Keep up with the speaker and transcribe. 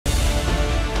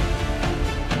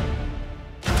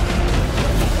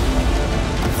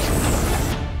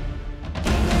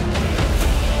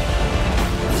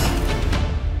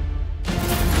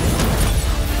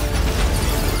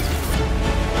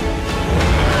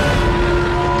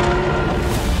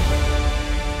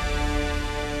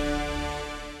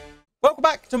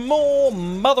to more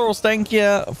Mother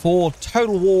Ostankya for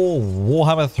Total War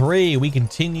Warhammer 3. We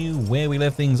continue where we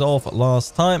left things off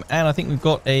last time, and I think we've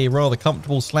got a rather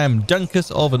comfortable slam dunkus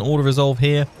of an order resolve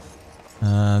here.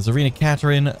 Zarina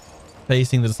Katerin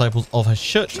facing the disciples of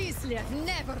Hashut. Kislev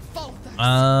never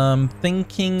falters.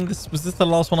 Thinking was this the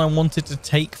last one I wanted to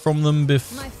take from them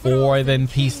before I then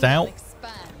peaced out?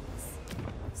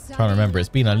 Trying to remember, it's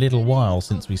been a little while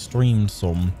since we streamed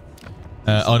some.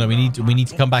 Oh no, we need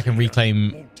to come back and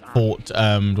reclaim Fort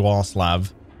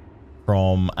Dwarslav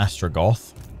from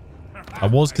Astrogoth. I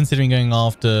was considering going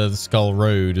after the Skull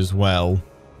Road as well,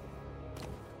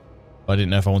 but I didn't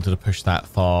know if I wanted to push that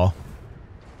far.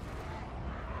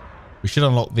 We should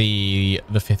unlock the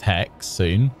 5th hex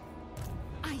soon.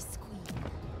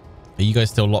 Are you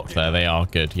guys still locked there? They are.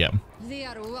 Good. Yeah. They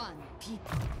are one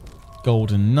people.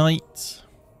 Golden Knight.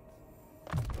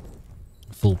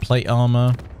 Full plate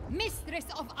armor. Mistress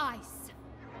of ice.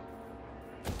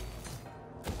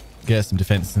 Get some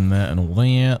defense in there and all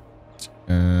that.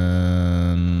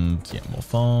 And yeah, more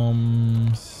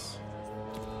farms.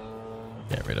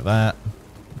 Get rid of that.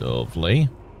 Lovely.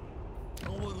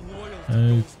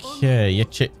 Okay,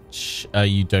 Yachich,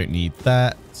 you don't need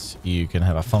that. You can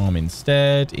have a farm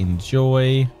instead.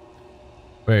 Enjoy.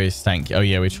 Where is Stanky? Oh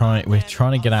yeah, we're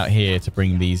trying to get out here to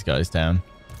bring these guys down.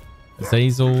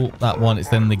 Zazel, that one. It's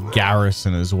then the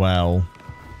garrison as well.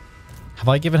 Have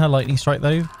I given her lightning strike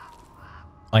though?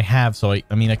 I have, so I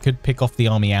mean I could pick off the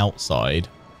army outside.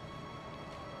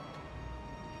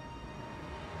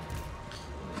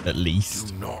 At least.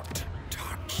 Do not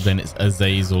touch. Then it's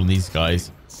Azazel and these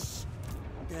guys.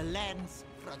 The land's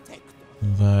protector.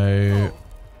 Though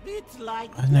It's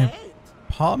like I don't know.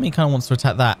 Part of me kind of wants to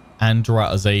attack that and draw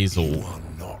out Azazel.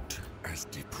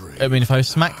 I mean, if I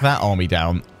smack that army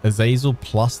down, Azazel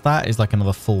plus that is like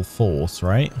another full force,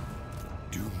 right?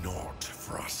 Do not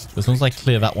frustrate. As long as I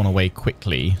clear that one away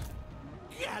quickly,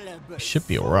 it should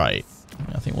be all right.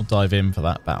 I think we'll dive in for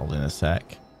that battle in a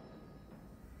sec.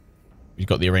 We've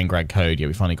got the Irangrad code. Yeah,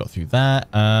 we finally got through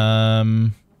that.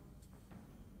 Probably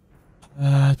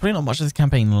not much of this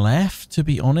campaign left, to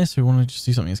be honest. We want to just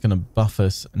do something that's going to buff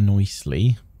us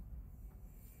nicely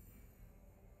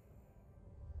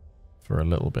for a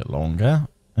little bit longer.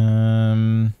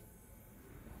 Learn.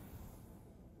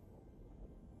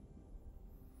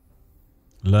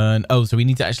 Oh, so we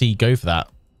need to actually go for that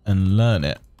and learn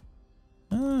it.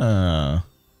 Ah.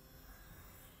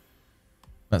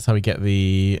 That's how we get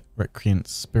the Recreant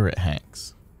Spirit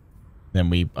Hex.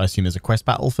 Then I assume there's a quest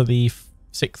battle for the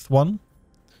 6th one.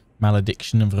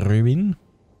 Malediction of Ruin.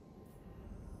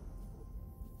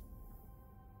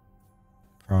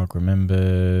 Prague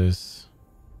remembers.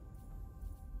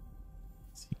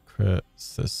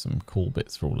 Secrets. There's some cool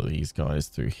bits for all of these guys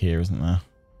through here, isn't there?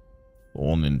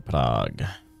 Born in Prague.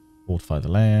 Fortify the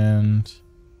land.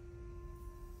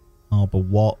 Harbor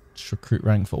Watch. Recruit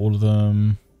rank for all of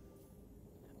them.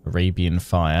 Arabian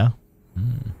Fire. I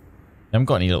haven't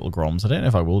got any little groms. I don't know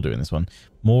if I will do in this one.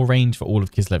 More range for all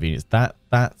of Kislev units.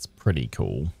 That's pretty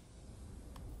cool.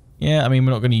 Yeah, I mean,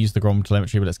 we're not going to use the grom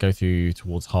telemetry, but let's go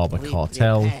towards Harbor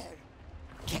Cartel.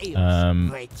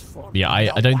 Yeah,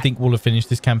 I don't think we'll have finished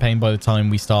this campaign by the time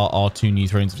we start our 2 new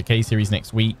Thrones of Decay series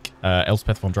next week.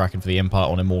 Elspeth von Draken for the Empire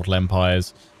on Immortal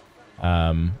Empires.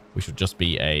 Which will just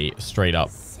be a straight up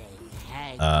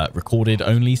recorded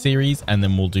only series, and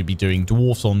then we'll be doing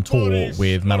Dwarfs on Tour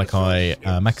with Malachi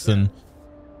Maxson,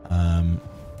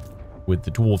 with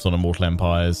the Dwarves on Immortal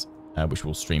Empires, which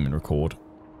we'll stream and record.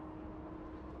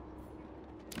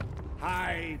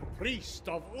 High Priest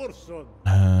of Ursun.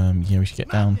 Yeah, we should get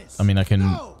down. I mean, I can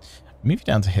move you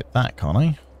down to hit that, can't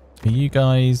I? Are you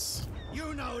guys...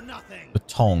 You know nothing. The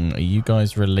Tong, are you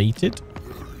guys related?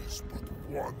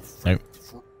 No.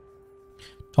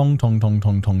 Tong, tong, tong,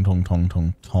 tong, tong, tong, tong,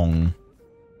 tong, tong.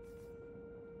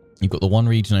 You've got the one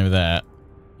region over there.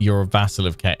 You're a vassal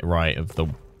of right, of the...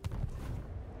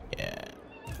 Yeah.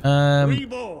 I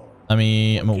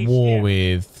mean, I'm at war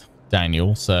with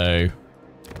Daniel, so...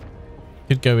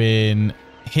 Could go in,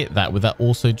 hit that. Would that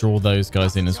also draw those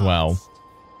guys in as well?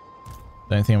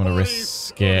 Don't think I'm going to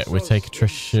risk it. We'll take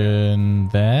attrition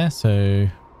there, so...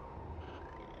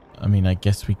 I mean, I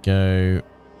guess we go...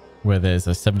 where there's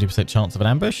a 70% chance of an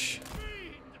ambush.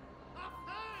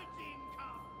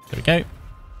 There we go.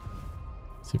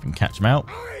 See if we can catch them out.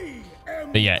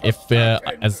 But yeah, if as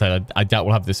I said, I doubt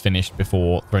we'll have this finished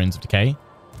before Thrones of Decay.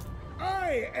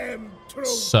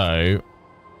 So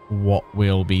what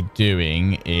we'll be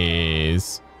doing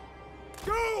is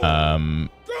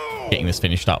getting this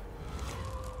finished up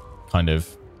kind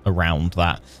of around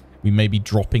that. We may be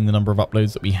dropping the number of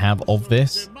uploads that we have of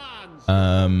this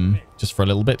just for a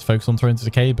little bit to focus on Thrones of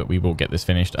Decay, but we will get this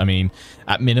finished. I mean,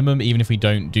 at minimum, even if we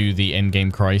don't do the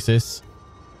endgame crisis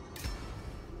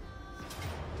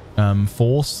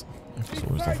force,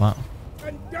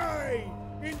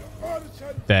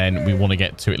 then we want to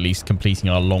get to at least completing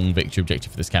our long victory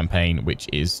objective for this campaign, which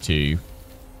is to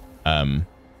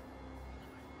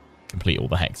complete all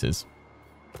the hexes.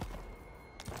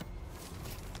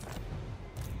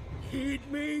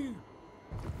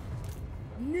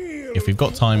 If we've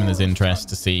got time and there's interest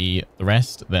to see the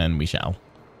rest, then we shall.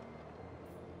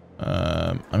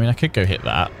 I mean, I could go hit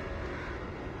that.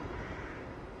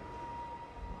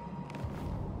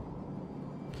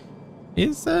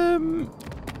 Is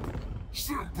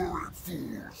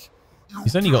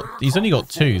he's only got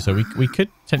 2, so we could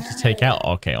attempt to take out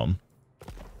Archaon.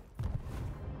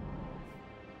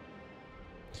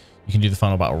 You can do the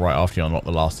final battle right after you unlock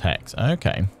the last hex.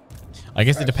 Okay. I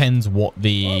guess it depends what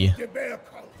the...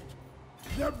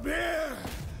 Yeah,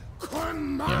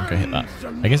 I'll go hit that.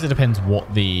 I guess it depends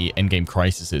what the endgame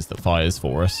crisis is that fires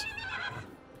for us,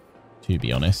 to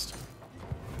be honest.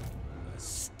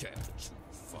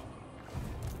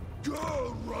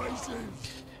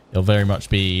 It'll very much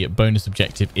be bonus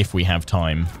objective if we have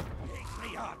time.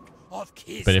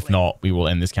 But if not, we will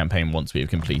end this campaign once we have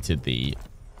completed the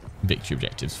victory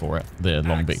objectives for it. The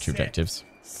long victory objectives.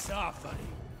 I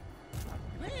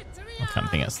kind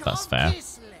of think that's fair.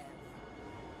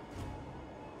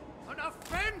 An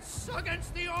offense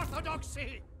against the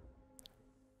orthodoxy.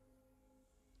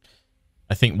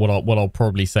 I think what I'll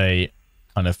probably say,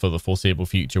 kind of for the foreseeable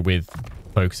future, with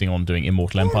focusing on doing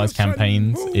Immortal Empires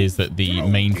campaigns, is that the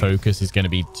main focus is going to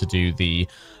be to do the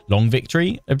long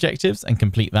victory objectives and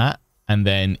complete that. And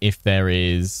then if there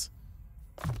is,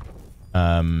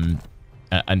 and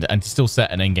to still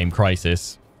set an endgame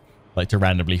crisis, like to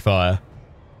randomly fire,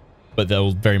 but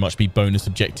there'll very much be bonus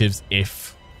objectives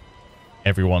if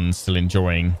everyone's still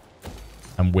enjoying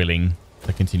and willing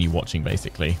to continue watching,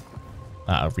 basically.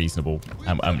 At a reasonable,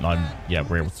 yeah,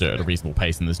 we're able to do it at a reasonable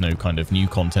pace, and there's no kind of new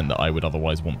content that I would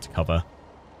otherwise want to cover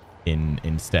in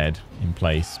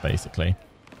place, basically.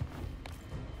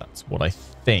 That's what I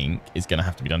think is going to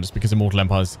have to be done, just because Immortal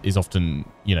Empires is often,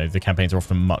 you know, the campaigns are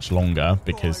often much longer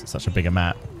because it's such a bigger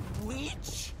map.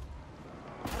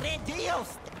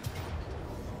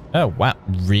 Oh, wow.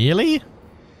 Really?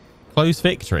 Close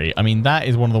victory? I mean, that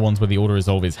is one of the ones where the Order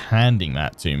Resolve is handing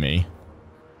that to me.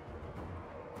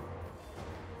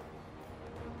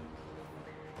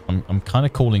 I'm kind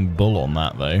of calling bull on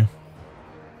that, though.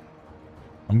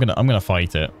 I'm gonna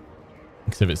fight it,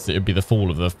 because it'd be the fall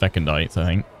of the Fecondites, I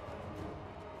think.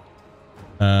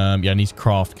 Yeah, I need to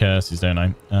craft curses, don't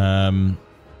I?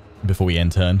 Before we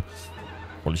end turn.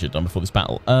 Probably should have done before this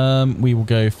battle. We will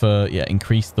go for, yeah,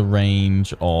 increase the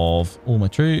range of all my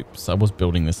troops. I was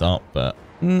building this up, but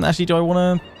actually, do I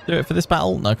want to do it for this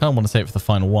battle? No, I kind of want to save it for the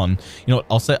final one. You know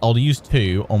what? I'll use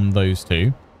 2 on those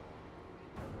 2.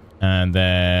 And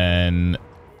then,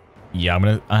 yeah, I'm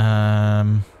gonna,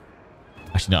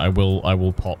 actually, no, I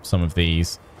will pop some of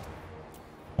these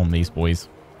on these boys,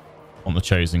 on the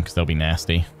Chosen, because they'll be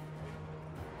nasty.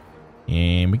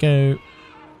 Here we go.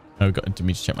 Oh, do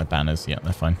me to check my banners? Yeah,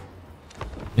 they're fine.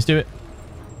 Let's do it.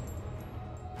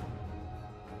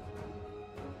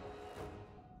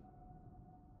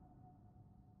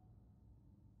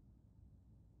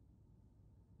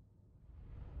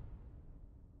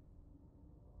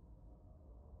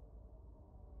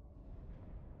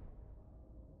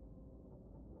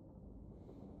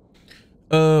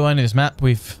 Oh, I know this map.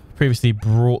 We've previously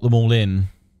brought them all into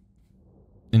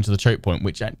the choke point,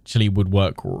 which actually would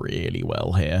work really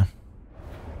well here.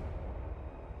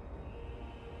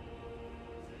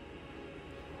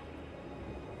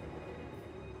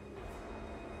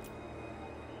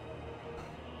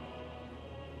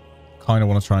 Kind of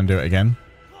want to try and do it again.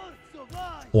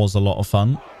 Was a lot of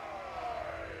fun.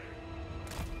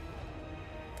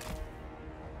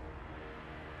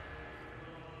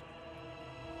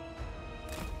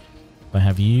 I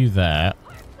have you there.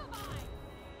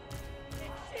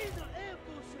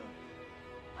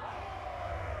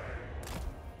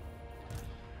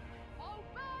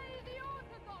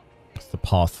 The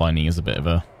pathfinding is a bit of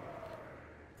a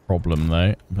problem,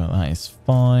 though, but that is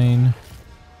fine.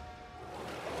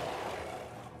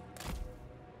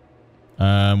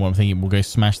 What I'm thinking, we'll go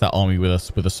smash that army with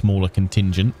us with a smaller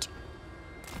contingent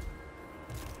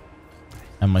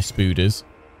and my spooders,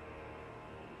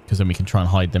 because then we can try and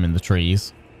hide them in the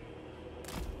trees.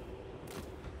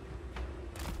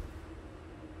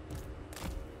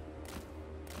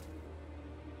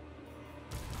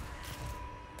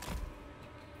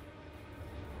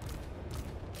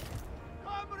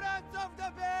 Comrades of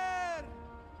the bear!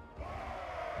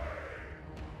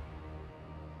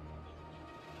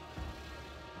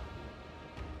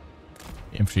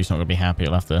 Infantry's not going to be happy.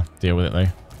 I'll have to deal with it, though.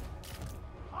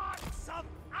 Hearts of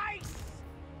ice!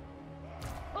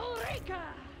 Ulrika!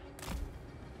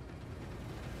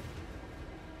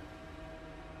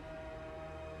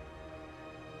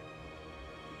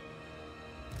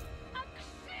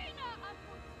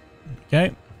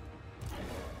 Okay.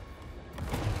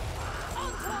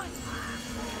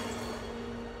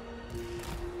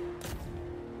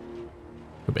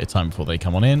 A bit of time before they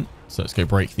come on in. So let's go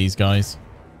break these guys.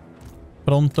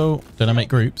 Pronto. Did I make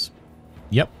groups?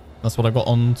 Yep. That's what I've got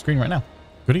on screen right now.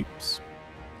 Groups.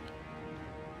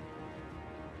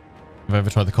 Have I ever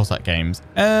tried the Cossack games?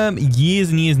 Years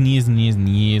and years and years and years and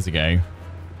years ago.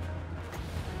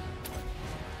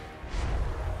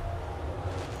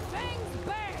 Fangs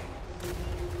bare!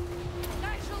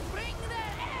 I shall bring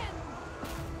their end!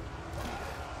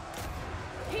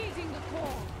 Heeding the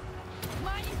call,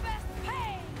 manifest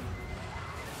pain!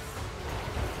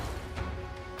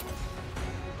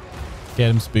 Get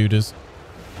them, spooders.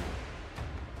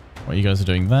 While you guys are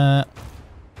doing that.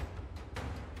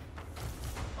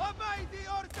 Obey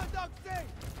the orthodoxy!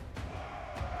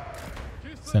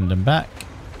 Send them back.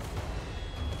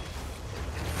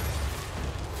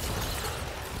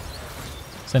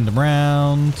 Send them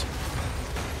round.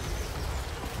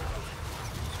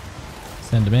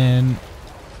 Send them in.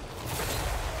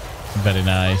 Very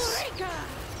nice.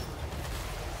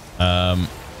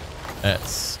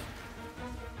 Let's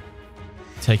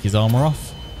take his armor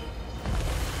off.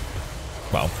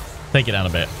 Well, take it down a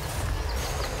bit.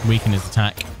 Weaken his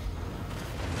attack.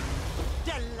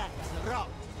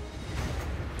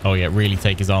 Oh yeah, really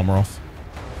take his armor off.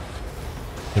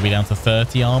 He'll be down to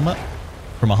 30 armor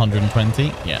from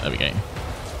 120. Yeah, there we go.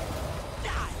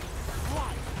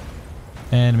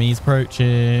 Enemies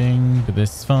approaching, but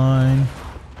this is fine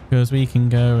because we can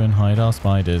go and hide our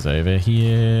spiders over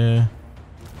here.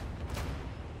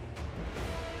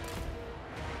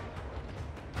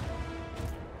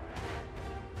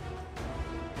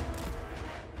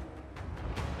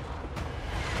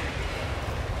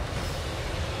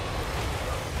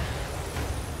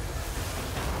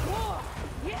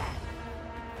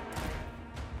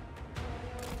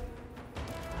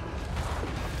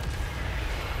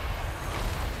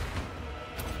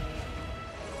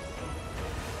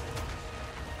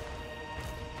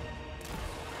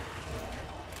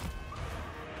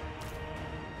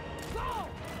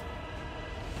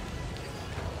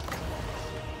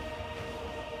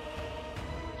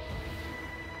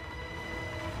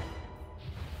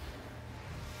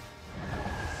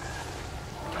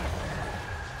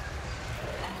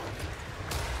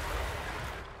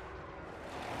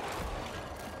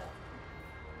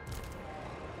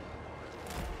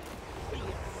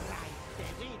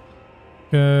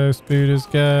 Go, Spooders,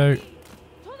 go.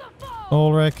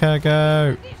 Ulrika,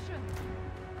 go.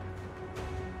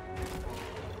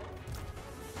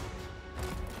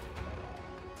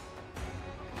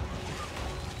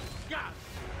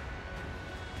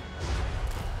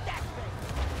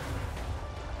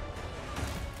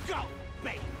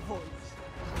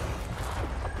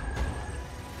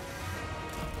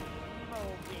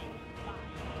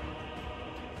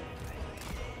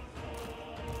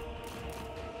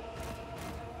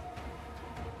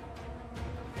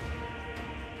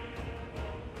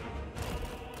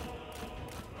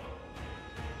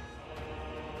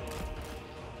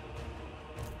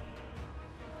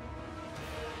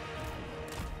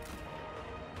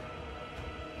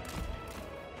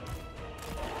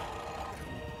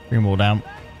 Bring them all down. The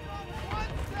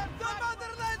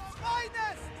motherland's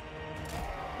finest!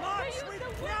 March with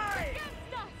pride!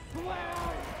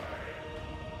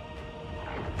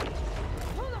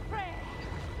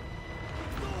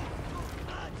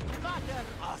 Mother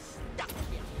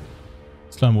Ostankya!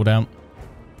 Slow them all down.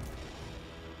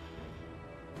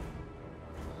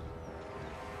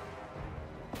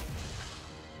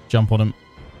 Jump on them.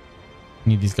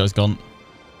 Need these guys gone.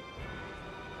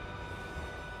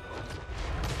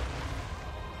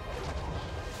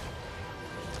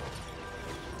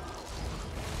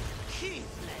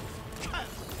 Kislev, come!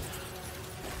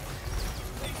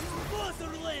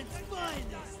 Motherland's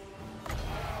finest!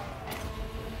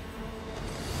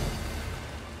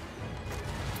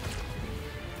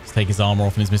 Let's take his armor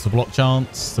off and his missile block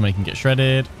chance to make him get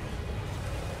shredded.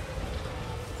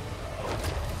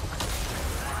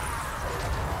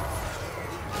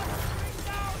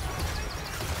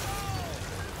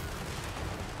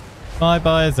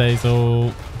 Bye-bye,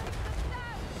 Azazel.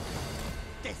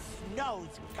 The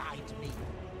snows guide me.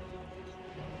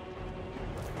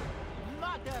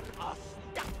 Mother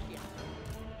Ostankya,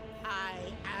 I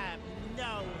am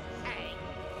no hang.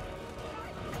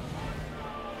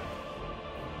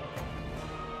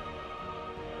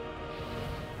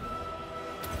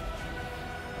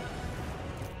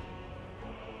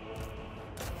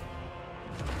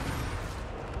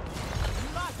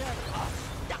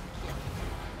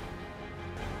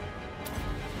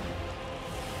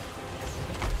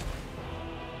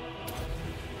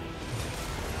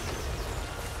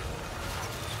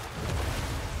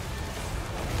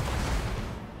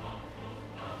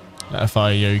 Let her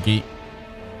fire Yogi.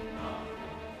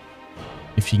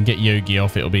 If she can get Yogi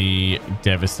off, it'll be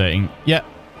devastating. Yep.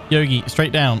 Yogi,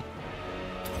 straight down.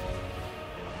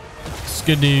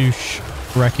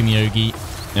 Skadoosh. Wreck him, Yogi.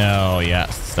 Oh, yeah.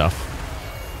 That's the stuff.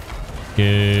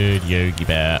 Good Yogi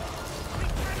Bear.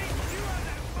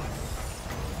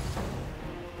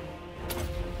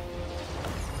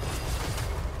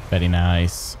 Very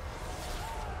nice.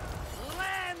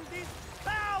 Land is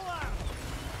power!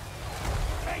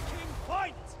 Taking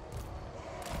point!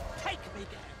 Take me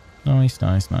there! Nice,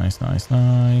 nice, nice, nice,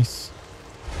 nice.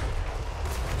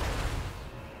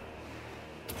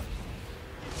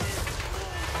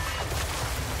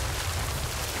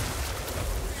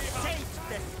 Save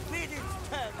the spirit's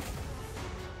turn!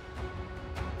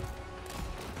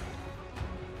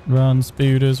 Run,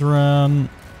 Spooders, run.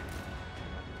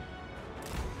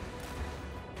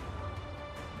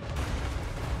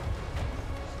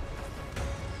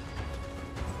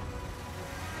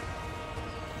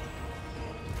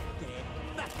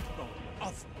 The backbone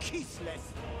of Kislev!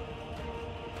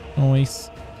 Nice.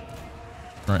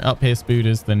 Right, up here,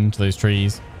 Spooders, then into those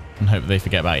trees, and hope they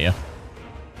forget about you.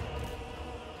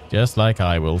 Just like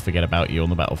I will forget about you on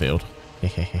the battlefield.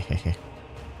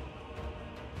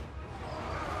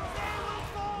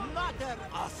 Mother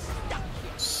Ostankya!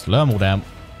 Slow them all down.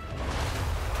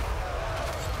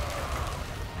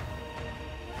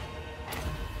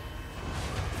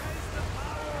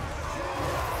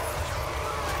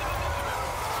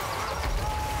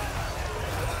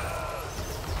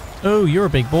 Oh, you're a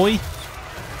big boy.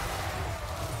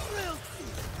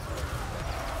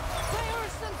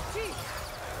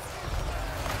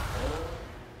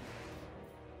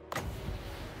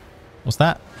 What's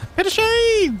that? Bit of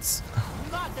shades!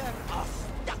 Mother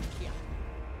Ostankya!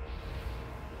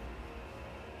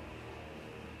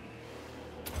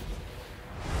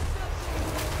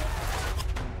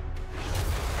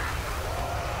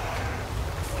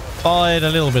 Fired a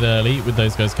little bit early with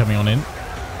those guys coming on in.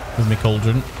 With my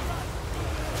cauldron.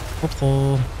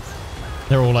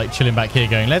 They're all like chilling back here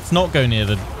going, let's not go near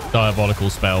the diabolical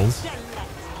spells.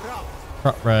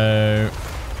 Ruh-roh.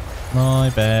 My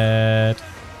bad.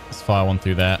 Let's fire one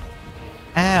through that.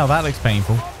 Ow, that looks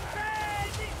painful.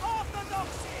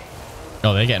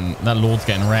 Oh, they're getting, that Lord's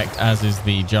getting wrecked, as is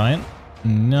the giant.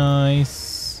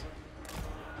 Nice.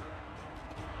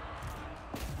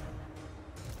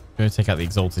 Go take out the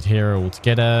Exalted Hero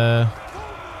altogether.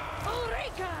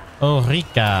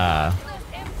 Ulrika.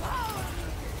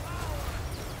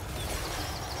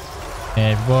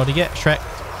 Everybody get Shrek.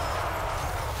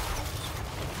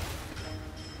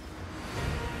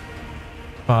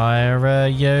 Fire a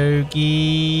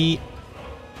Yogi.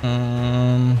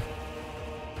 I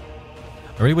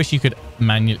really wish you could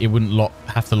manually, it wouldn't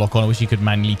have to lock on. I wish you could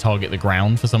manually target the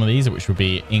ground for some of these, which would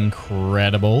be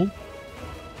incredible.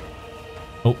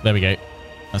 Oh, there we go.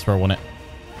 That's where I want it.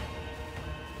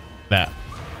 There.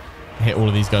 Hit all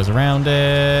of these guys around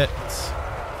it.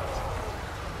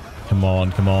 Come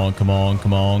on, come on, come on,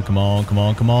 come on, come on, come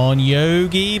on, come on.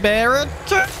 Yogi Bear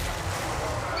attack!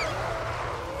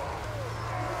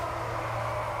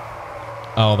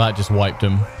 Oh, that just wiped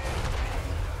him.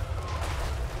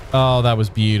 Oh, that was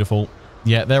beautiful.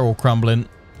 Yeah, they're all crumbling.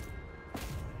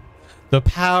 The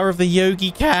power of the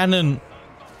Yogi Cannon.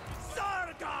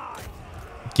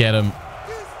 Get him.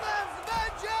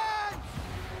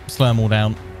 Slow them all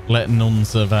down. Let none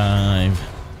survive.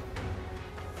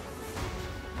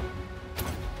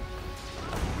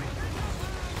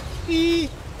 Hee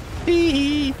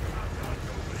hee.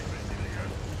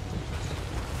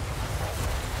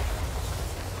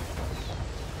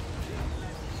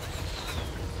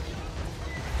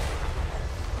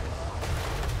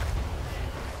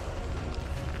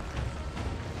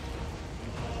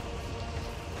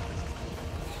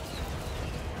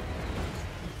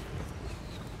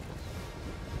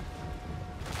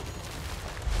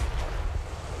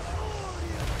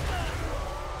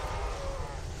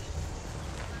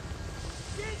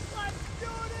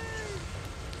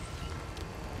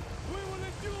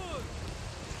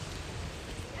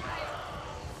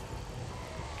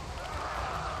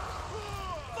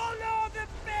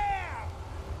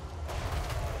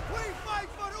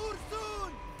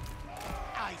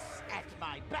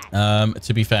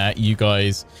 To be fair, you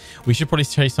guys, we should probably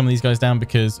chase some of these guys down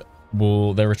because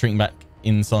they're retreating back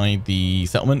inside the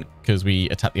settlement because we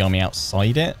attacked the army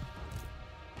outside it.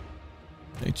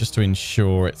 Just to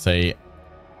ensure it's a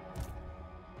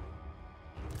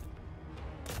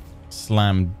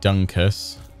slam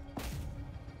dunkus.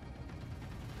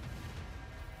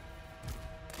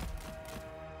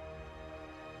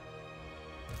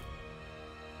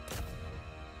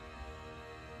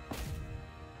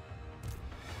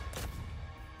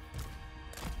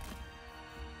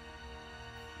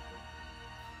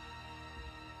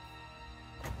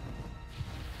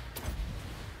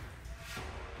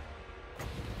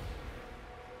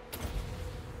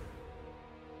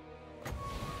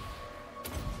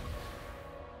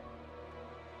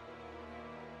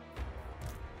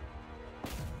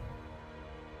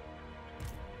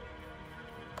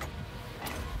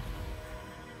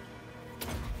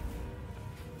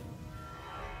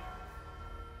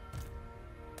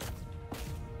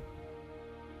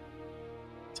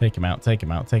 Take him out, take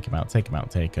him out, take him out, take him out,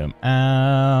 take him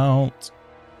out.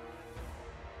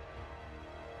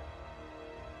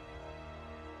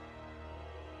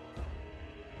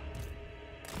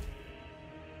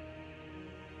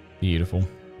 Beautiful.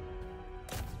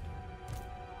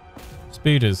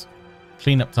 Spooders.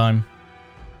 Cleanup time.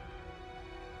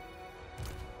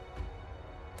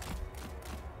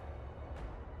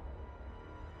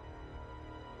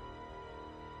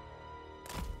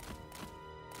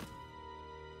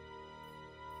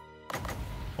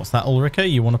 What's that, Ulrika?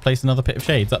 You want to place another pit of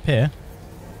shades up here?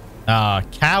 Ah,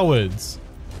 cowards.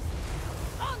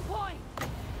 On point.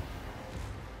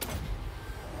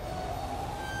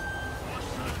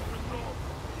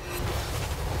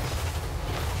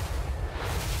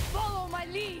 Follow my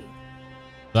lead.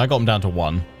 So I got them down to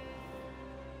 1.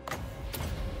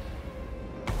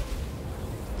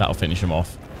 That'll finish him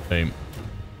off. Boom.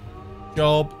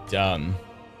 Job done.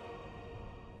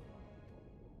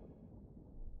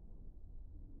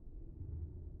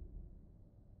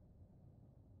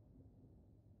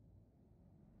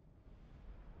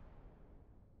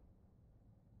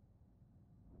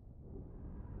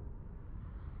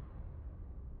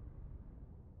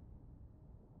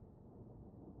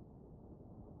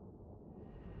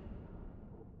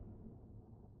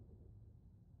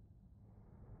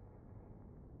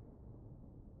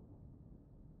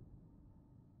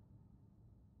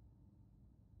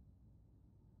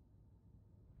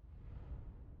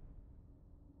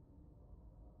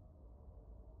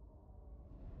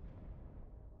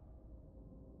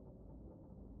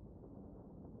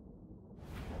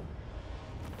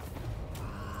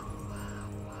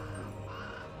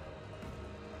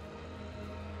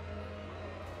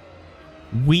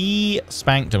 We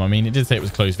spanked him. I mean, it did say it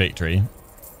was a close victory.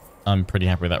 I'm pretty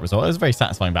happy with that result. It was a very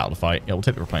satisfying battle to fight. Yeah, we'll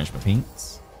take the replenishment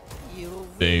feats.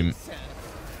 Boom.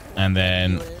 And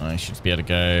then I should just be able to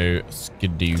go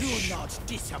skadoosh.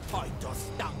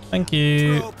 Thank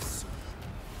you.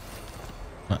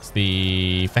 That's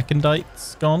the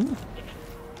Fecondites gone.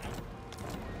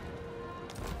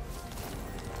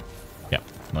 Yep,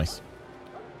 nice.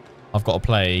 I've got a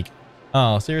plague.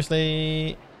 Oh,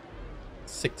 seriously?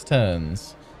 6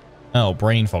 turns. Oh,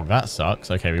 brain fog. That sucks.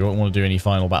 Okay, we won't want to do any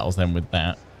final battles then with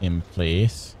that in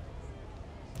place.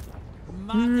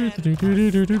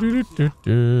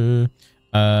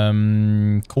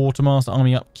 Quartermaster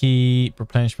army upkeep,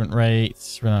 replenishment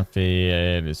rates, renown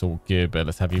feared. It's all good, but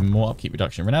let's have you more upkeep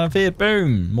reduction. Renown feared.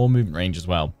 Boom. More movement range as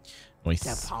well.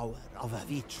 Nice. The power of a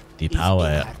witch. The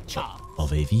power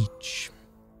of a witch.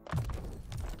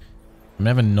 I'm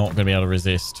never not going to be able to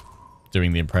resist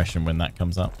doing the impression when that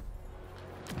comes up.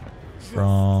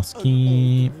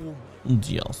 Frosky.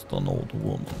 Just an old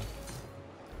woman.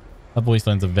 Her voice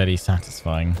lines are very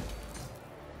satisfying.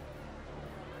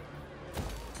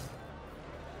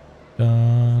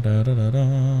 Da, da, da, da, da,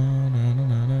 da, da, da,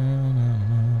 da.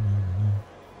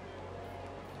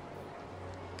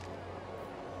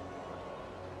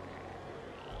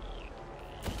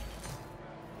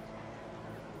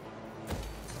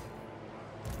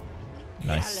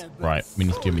 Nice. Right, we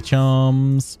need to do my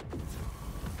charms.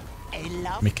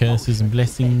 My curses and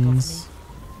blessings.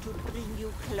 To bring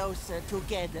you closer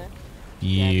together.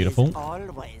 Beautiful.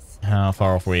 How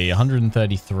far off are we?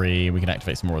 133. We can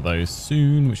activate some more of those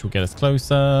soon, which will get us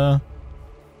closer.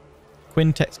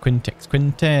 Quintex, Quintex,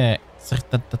 Quintex.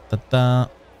 Da, da, da, da.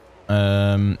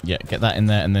 Yeah, get that in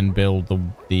there and then build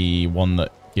the one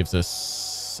that gives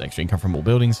us extra income from all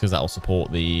buildings, because that will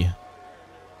support the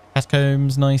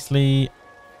catacombs nicely.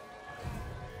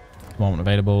 Commandment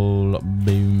available.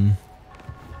 Boom.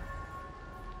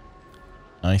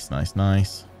 Nice, nice,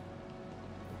 nice.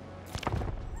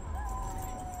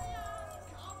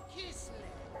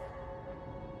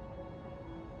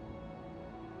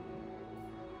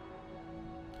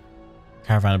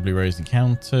 Caravan of Blue Rose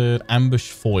encountered.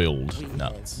 Ambush foiled.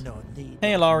 Nuts.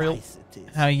 Hey, Alariel.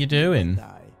 How you doing?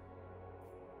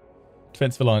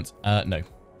 Defensive Alliance. No.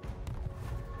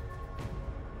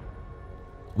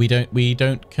 We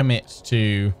don't commit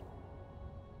to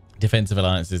defensive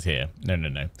alliances here. No, no,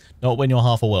 no. Not when you're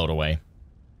half a world away.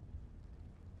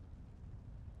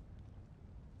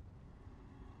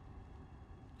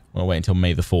 We'll wait until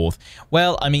May the 4th.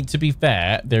 Well, I mean, to be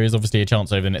fair, there is obviously a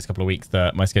chance over the next couple of weeks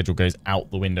that my schedule goes out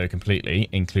the window completely,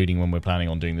 including when we're planning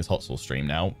on doing this hot sauce stream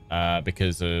now,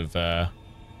 because of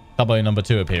Cubbo number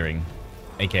 2 appearing,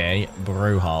 aka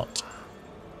Broheart.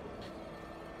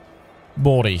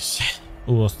 Boris.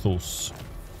 Ursus.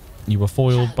 You were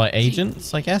foiled by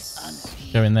agents, I guess.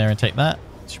 Go in there and take that.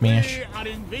 Smash. We are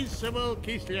invincible,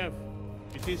 Kislev.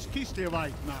 It is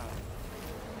Kislevite now.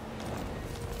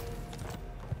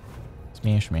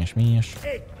 Smash, smash, smash.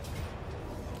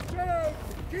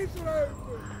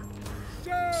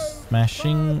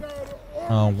 Smashing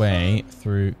our way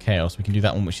through chaos. We can do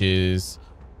that one, which is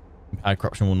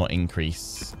corruption will not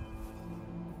increase.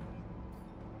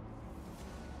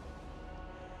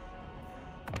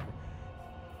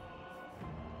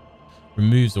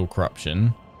 Removes all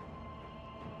corruption.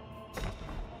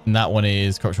 And that one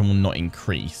is corruption will not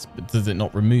increase, but does it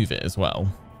not remove it as well?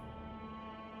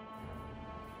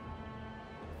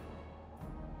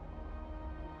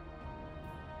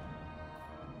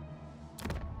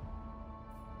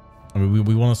 I mean,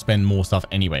 we want to spend more stuff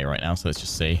anyway right now, so let's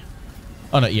just see.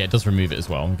 Oh no, yeah, it does remove it as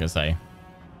well. I'm gonna say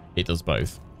it does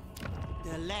both.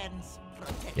 The lands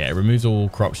protect. Yeah, it removes all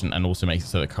corruption and also makes it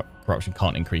so that corruption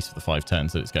can't increase for the 5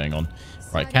 turns that it's going on.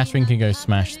 Right, Catherine can go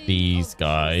smash these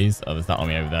guys. Oh, there's that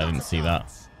army over there. I didn't see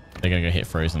that. They're gonna go hit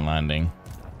Frozen Landing.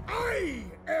 I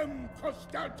am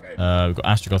Constantine. We've got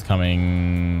Astrogoth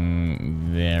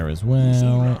coming there as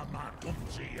well.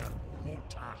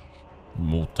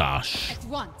 Mortash. At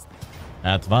once.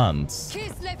 Advance.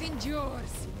 Kislev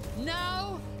endures.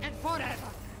 Now and forever.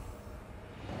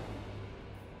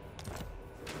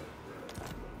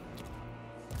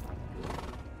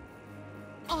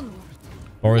 Onward.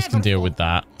 Boris can Never deal fall. with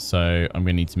that, so I'm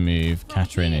gonna need to move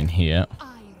Catherine in here.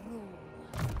 I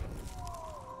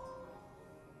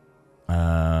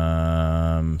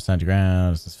rule. Stand your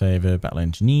ground, as favor, battle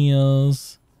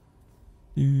engineers.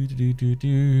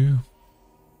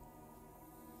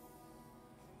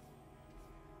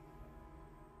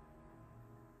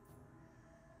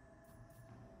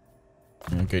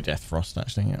 I'll go Death Frost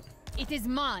actually, yeah. It is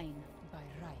mine by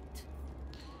right.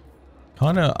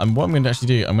 Kinda, what I'm going to actually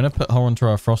do, I'm going to put her onto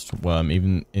our Frostworm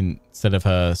even instead of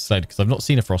her Sled, because I've not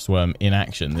seen a Frostworm in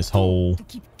action this whole To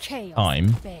keep chaos time.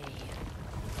 at bay.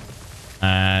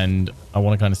 And I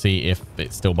want to kind of see if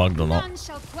it's still bugged or not. None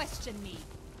shall question me.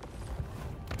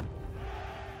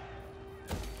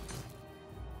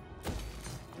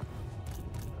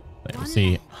 We'll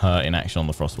see her in action on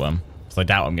the Frostworm. Because I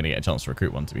doubt I'm going to get a chance to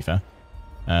recruit one, to be fair.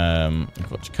 We've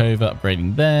got Chakova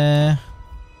upgrading there.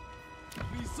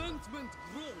 Resentment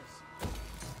grows.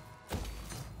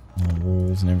 More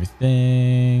walls and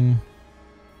everything.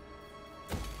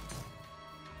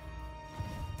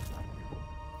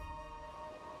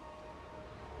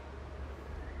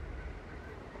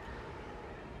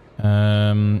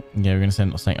 Yeah, we're going to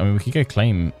send Ostankya. I mean, we could go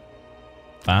claim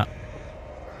that.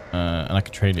 And I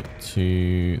could trade it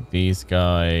to these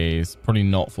guys. Probably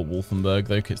not for Wolfenburg,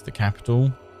 though, because it's the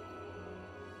capital.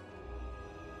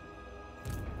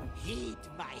 Heed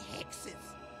my hexes.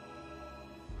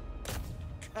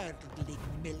 Curdling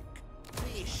milk.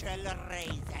 We shall raise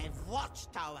a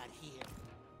watchtower here.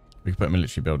 We could put a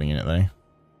military building in it, though.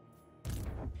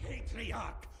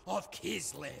 Patriarch of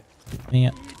Kislev.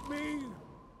 Yeah. Me.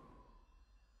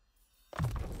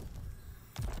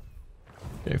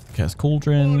 Go for the Curse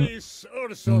Cauldron. Boris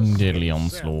Ursus Deadly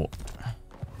himself. Onslaught.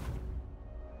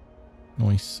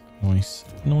 Nice, nice,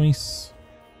 nice.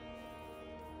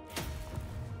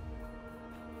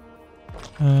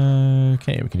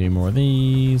 Okay, we can do more of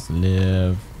these.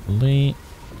 Lovely.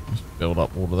 Just build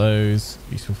up all of those.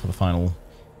 Useful for the final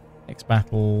X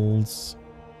battles.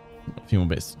 Got a few more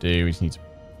bits to do. We just need to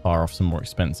fire off some more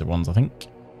expensive ones, I think,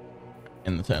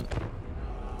 in the turn.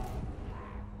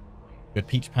 We had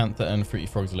Peach Panther and Fruity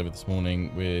Frog delivered this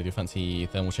morning with your fancy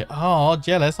thermal shake. Oh,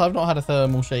 jealous. I've not had a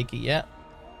thermal shaker yet.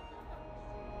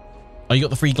 Oh, you got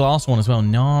the free glass one as well.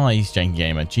 Nice, Janky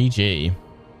Gamer. GG.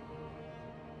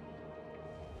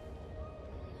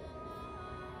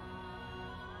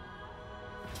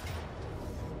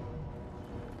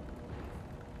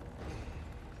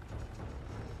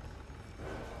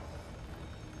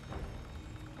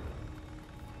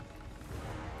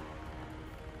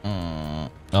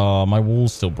 Oh, my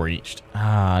wall's still breached.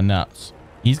 Ah, nuts.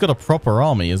 He's got a proper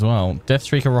army as well.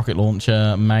 Deathstreaker rocket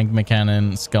launcher, magma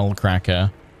cannon,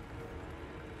 skullcracker.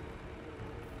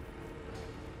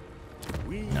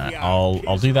 No,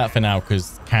 I'll do that for now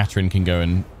because Catherine can go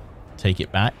and take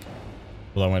it back.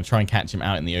 Well, I'm going to try and catch him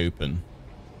out in the open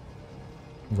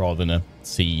rather than a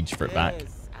siege for it back.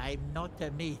 Yes, I'm not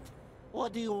a meat.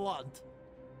 What do you want?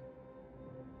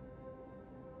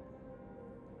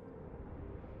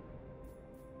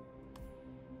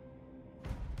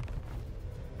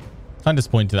 Kind of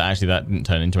disappointed that actually that didn't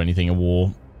turn into anything, a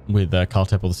war with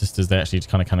Kartep or the sisters. They actually just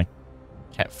kind of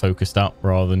kept focused up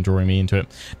rather than drawing me into it.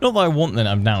 Not that I want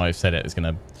them. Now I've said it, it's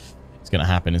gonna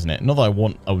happen, isn't it? Not that I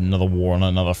want another war on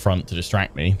another front to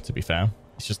distract me, to be fair.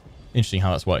 It's just interesting how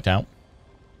that's worked out.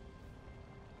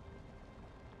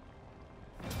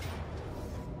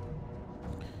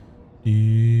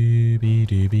 Doobie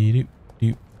doobie doop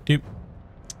doop doop.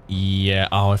 Yeah.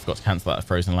 Oh, I forgot to cancel that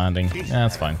frozen landing. Yeah,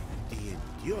 that's fine.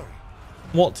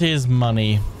 What is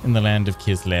money in the land of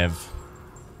Kislev?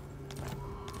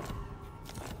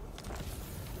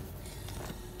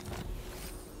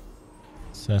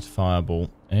 Certifiable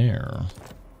air.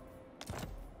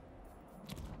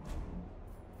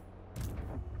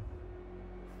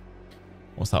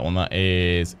 What's that one? That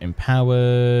is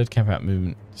empowered. Combat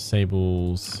movement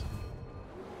disables.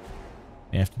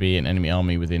 You have to be an enemy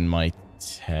army within my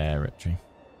territory.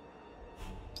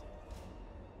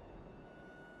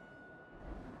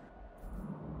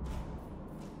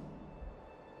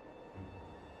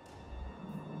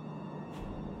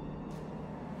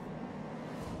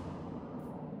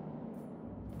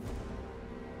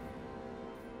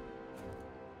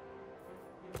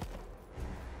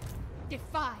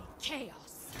 Defy chaos.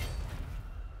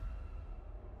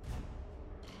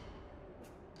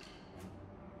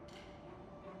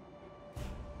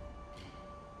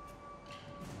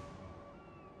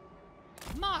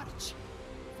 March.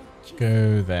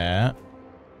 Go there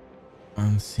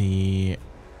and see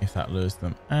if that lures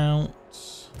them out.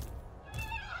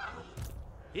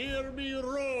 Hear me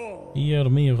roar! Hear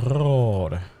me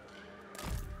roar.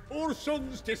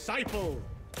 Urson's disciple!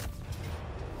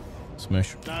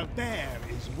 Smush. The bear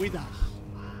is with us.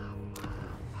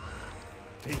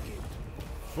 Take it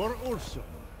for Urson.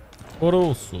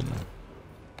 Orolsun.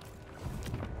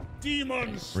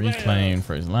 Demon Slayer. Reclaim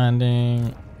for his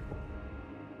landing.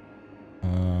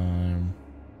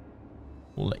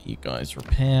 We'll let you guys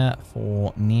repair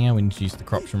for now. Introduce the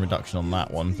corruption reduction on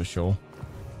that one for sure.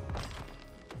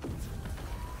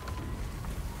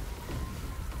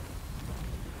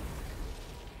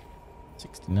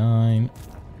 $69.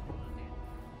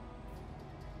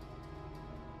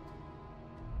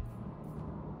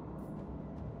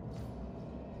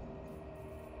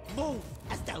 Move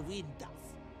as the wind does.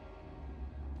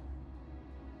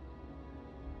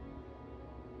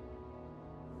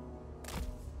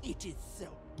 It is so.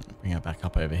 Bring her back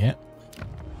up over here.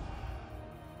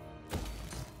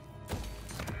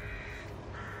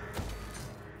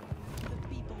 The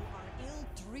people are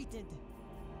ill-treated.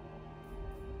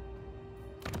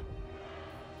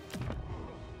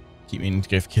 Keep meaning to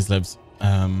go for Kislev's.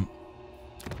 Oh,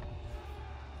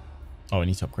 I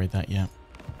need to upgrade that, yeah.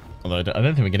 Although I don't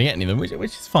think we're going to get any of them, which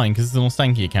is fine because it's an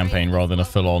Ostankya campaign rather than a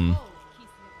full-on...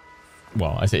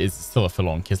 Well, I say it's still a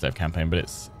full-on Kislev campaign, but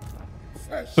it's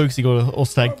focusing on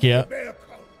Ostankya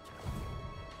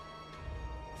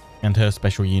and her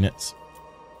special units.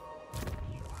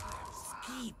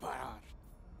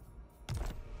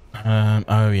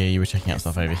 Oh yeah, you were checking out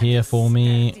stuff over here for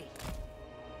me.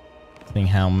 Seeing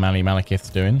how Mali Malekith's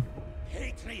doing.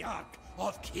 Patriarch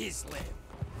of Kislev.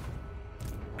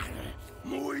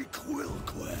 Muy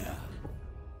quilquare.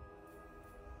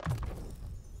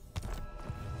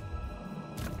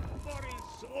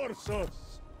 Boris Ursus.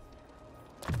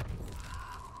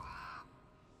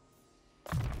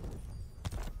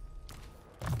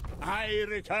 I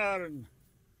return.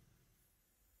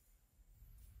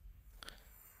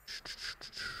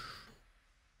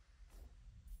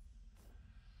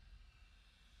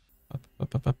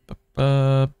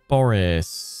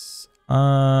 Boris.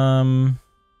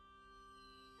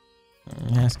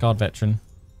 Yes, guard veteran.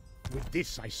 With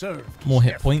this I serve. More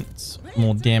hit points,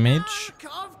 more damage.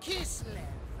 Of Kislev.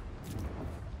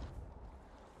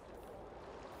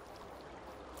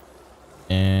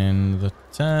 In the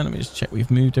turn, let me just check.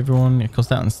 We've moved everyone. It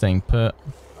cost out and staying put.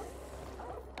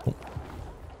 Oh.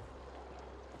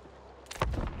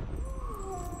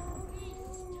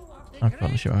 I've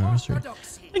got to show my history.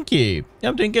 Thank you. Yeah,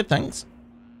 I'm doing good, thanks.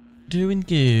 Doing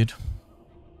good.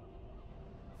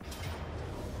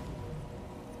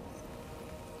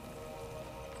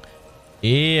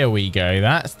 Here we go.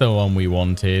 That's the one we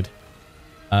wanted.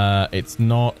 It's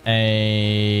not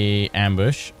a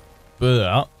ambush,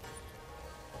 but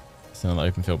it's another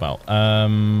open field battle.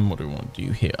 What do we want to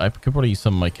do here? I could probably use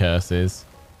some of my curses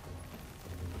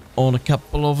on a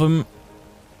couple of them.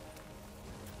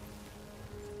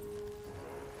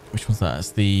 Which one's that?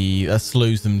 It's that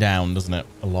slows them down, doesn't it?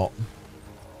 A lot.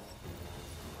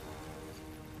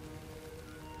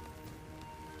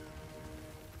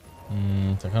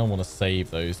 So I kind of want to save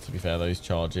those, to be fair, those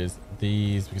charges.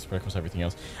 These, we can spread across everything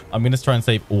else. I'm going to try and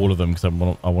save all of them because I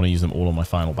want to use them all on my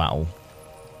final battle.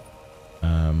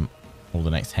 Or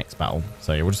the next Hex battle.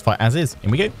 So yeah, we'll just fight as is.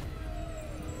 In we go.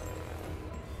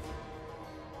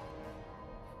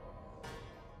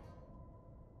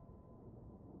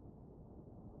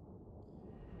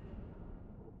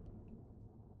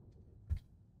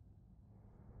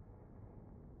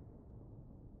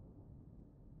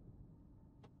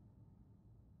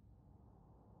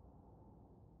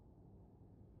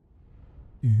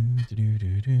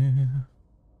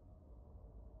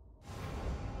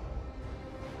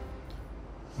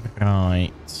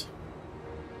 Right.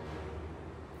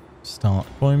 Start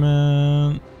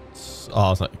deployment. Oh, I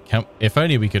was like, if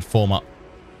only we could form up.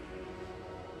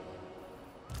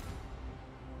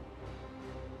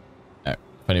 Oh, if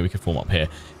only we could form up here.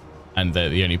 And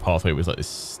the only pathway was like this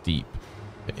steep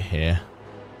bit here.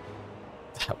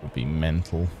 That would be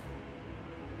mental.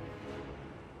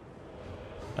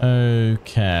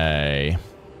 Okay.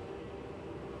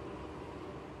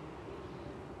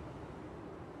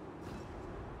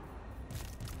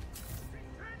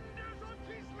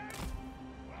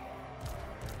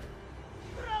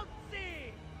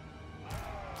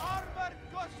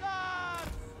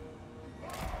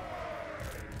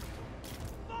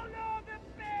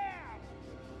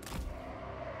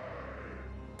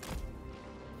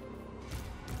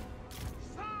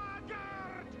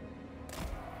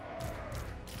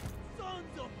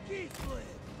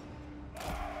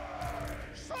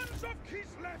 Sons of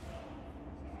Kislev!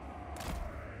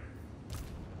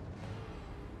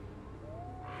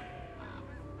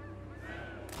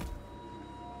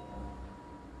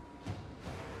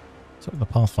 So the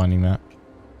pathfinding map.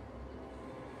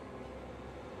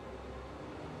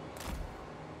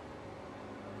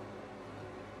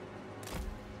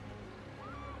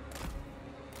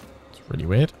 It's really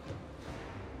weird.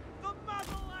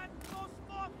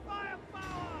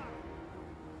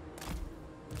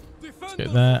 Let's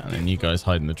get that, and then you guys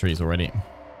hide in the trees already.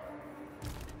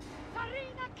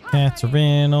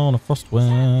 Catherine on a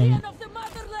frostworm.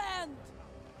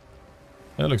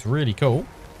 That looks really cool.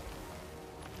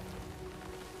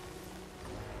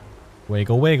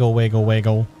 Wiggle, wiggle, wiggle,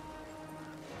 wiggle.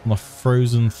 On a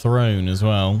frozen throne as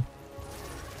well.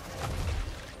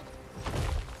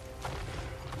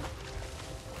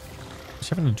 She's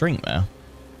having a drink there.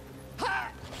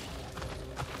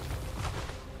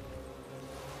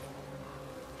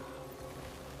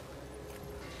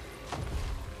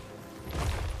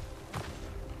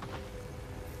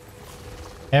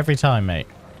 Every time, mate.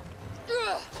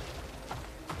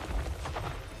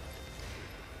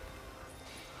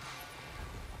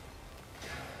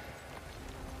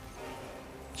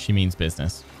 She means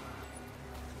business.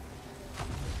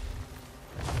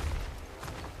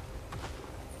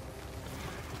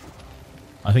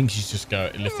 I think she's just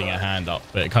lifting her hand up,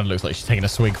 but it kind of looks like she's taking a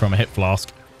swig from a hip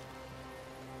flask.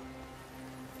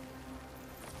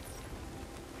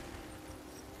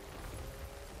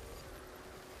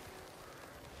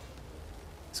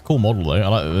 It's a cool model though. I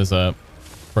like that there's a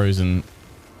frozen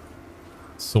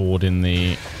sword in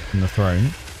the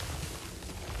throne.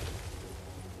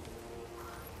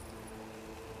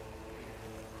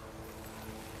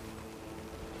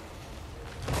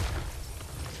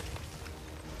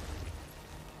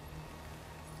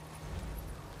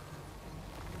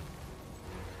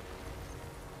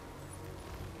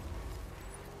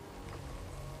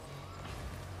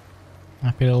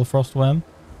 Happy little frostworm.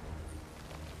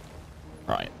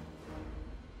 Right.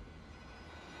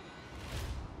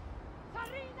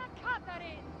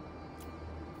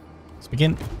 Let's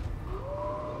begin.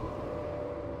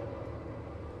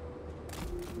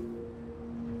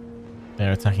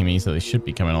 They're attacking me, so they should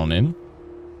be coming on in.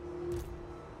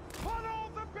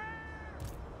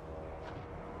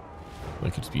 They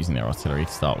could just be using their artillery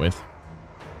to start with.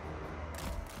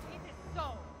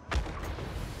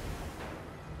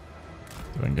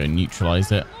 So I can go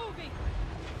neutralize it.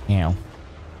 Ow.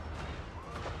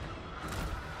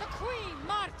 The queen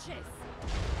marches.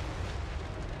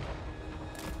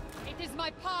 It is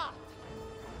my path.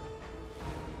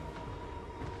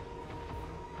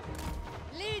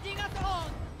 Leading us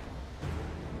on.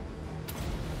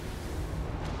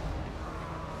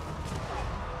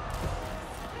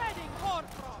 Spreading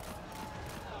hoarfrost.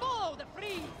 Follow the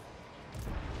freeze.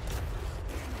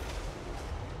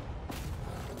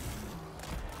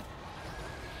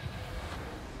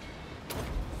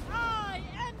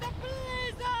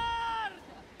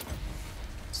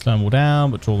 Slow them all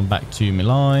down, but draw them back to my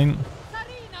line.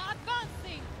 Sarina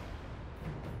advancing.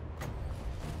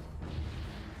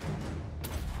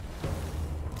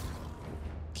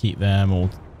 Keep them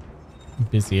all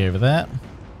busy over there.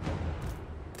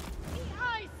 The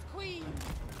Ice Queen.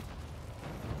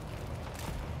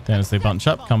 Then as they bunch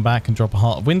up, come back and drop a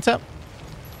Heart of Winter.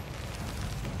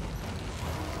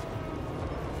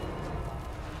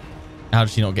 How did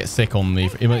she not get sick on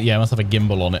the... Yeah, it must have a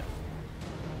gimbal on it.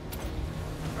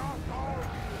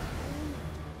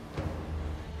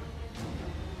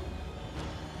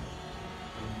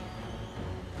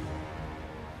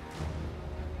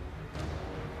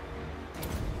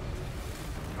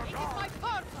 It is my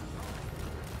purpose.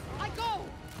 I go.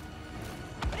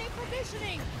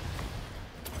 Positioning.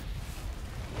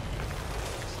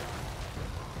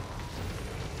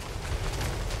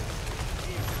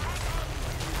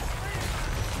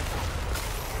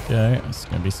 Okay, it's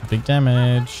going to be some big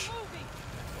damage.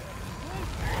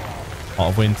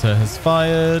 Heart of Winter has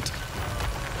fired.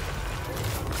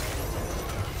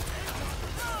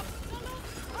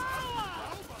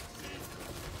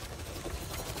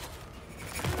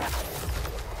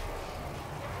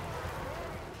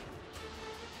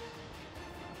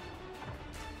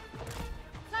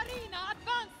 Sarina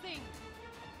advancing.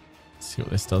 See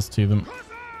what this does to them.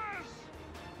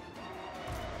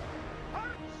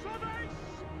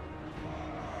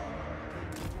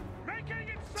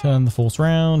 Turn the force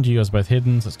round. You guys are both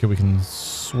hidden, so it's good. We can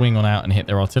swing on out and hit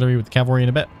their artillery with the cavalry in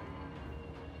a bit.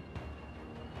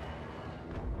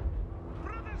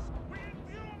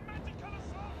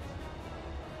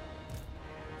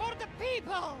 For the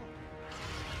people.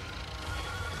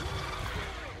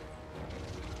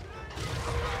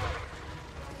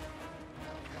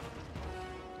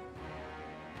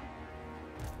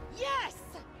 Yes.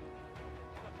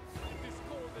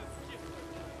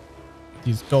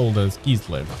 These Golders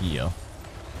Kislev here.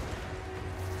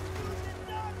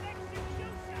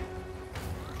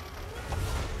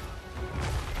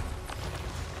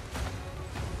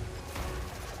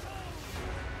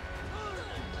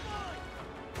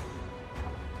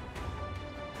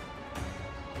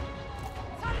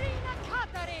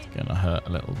 Gonna hurt a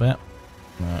little bit.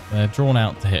 They're drawn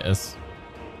out to hit us.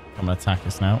 Come and attack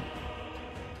us now.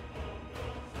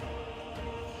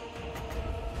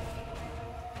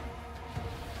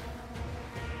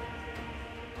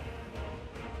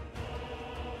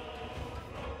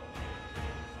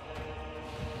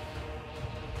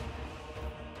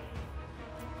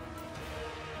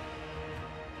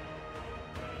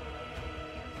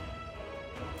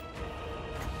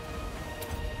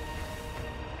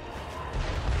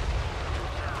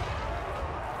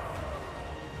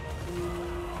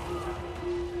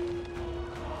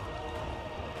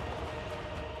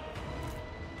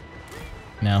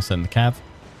 Now send the cav.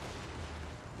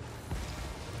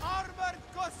 Armored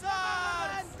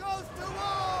Cossacks goes to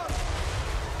war!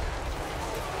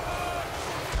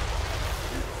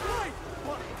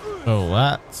 Oh,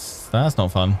 that's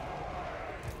not fun.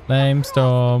 Flame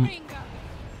storm.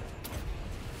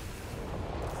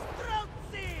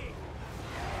 Streltsy!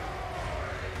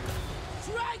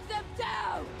 Drag them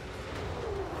down!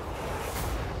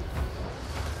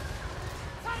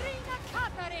 Sarina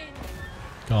Catherine.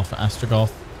 Go for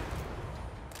Astrogoth.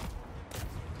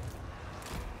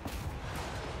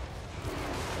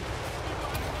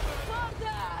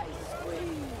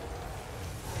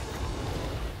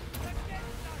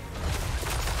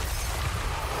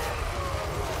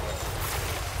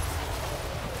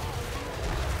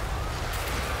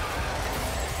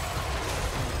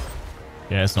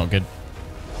 Yeah, it's not good.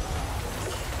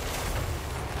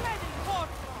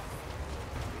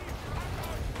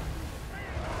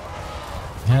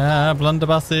 Yeah,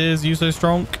 blunderbusses, you so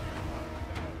strong.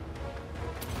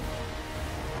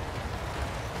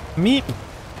 Meep.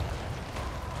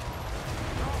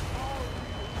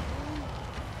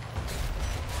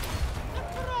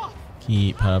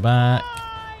 Keep her back.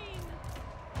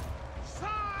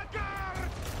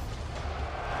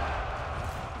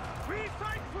 We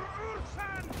fight for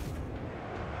Ursan!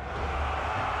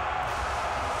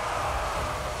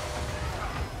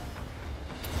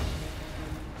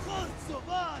 Hearts of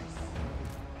ice!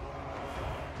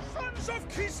 Sons of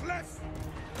Kislev!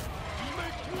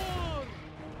 Make war!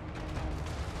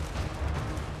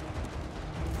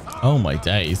 Oh my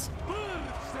days.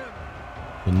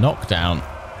 The knockdown.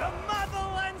 The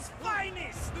motherland's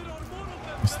finest!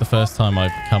 It's the first time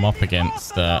I've come up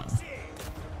against Very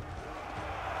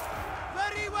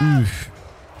well! oof.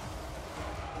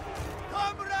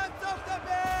 Comrades of the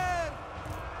bear!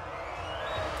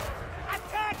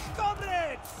 Attack,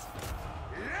 comrades!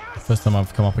 First time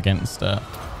I've come up against The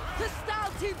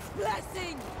Staltim's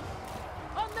blessing.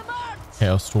 On the march.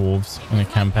 Chaos Dwarves in a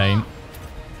campaign.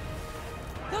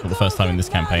 Not the first time in this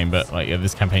campaign, but like, yeah,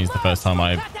 this campaign is the first time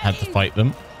I've had to fight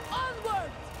them.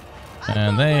 Onward.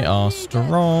 And they are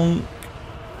strong.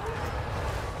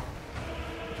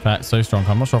 In fact, so strong,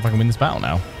 I'm not sure if I can win this battle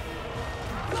now.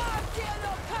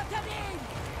 Guardiano Catherine.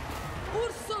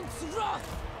 Ursun's wrath.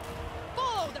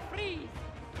 Follow the breeze.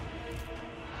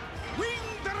 Wing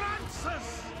the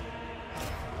lances!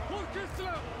 For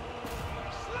Kislev!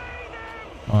 Slay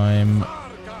them! I'm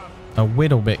Argon! a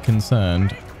little bit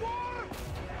concerned. Make war!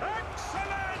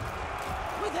 Excellent!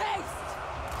 With haste.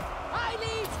 I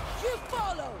lead, you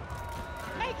follow.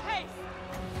 Make haste.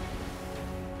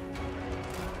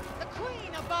 The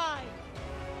queen abide.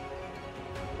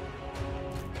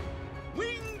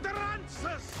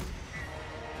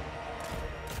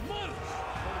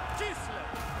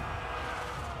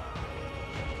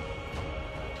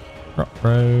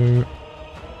 Bro.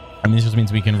 And this just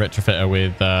means we can retrofit her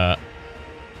with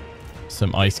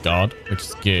some ice guard, which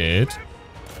is good.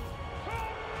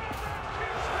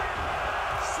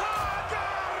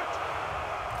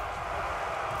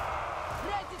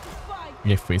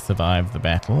 If we survive the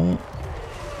battle.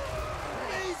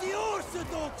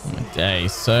 Oh my day,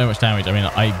 so much damage. I mean,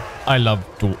 I love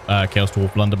Chaos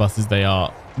Dwarf blunderbusses. They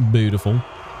are beautiful.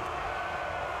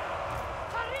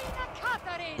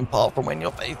 Apart from when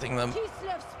you're facing them.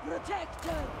 Kislev's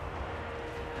protector.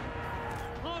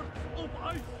 Heart of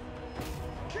ice.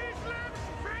 Kislev's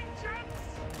vengeance.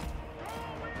 Go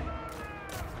with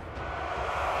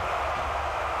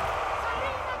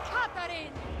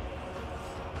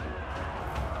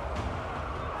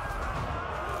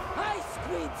Ice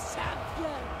Queen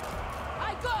champion.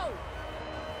 I go.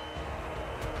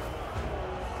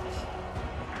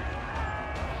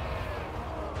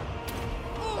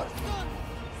 Ursun.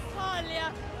 Salia.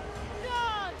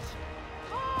 Raj.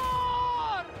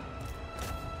 Thor.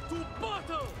 to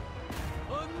battle.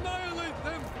 Annihilate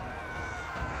them.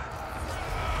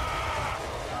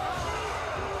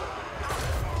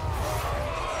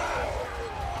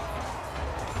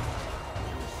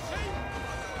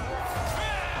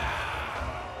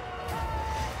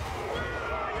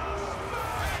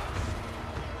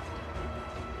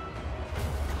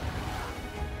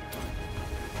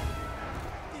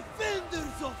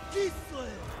 Defenders of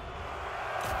Kislev!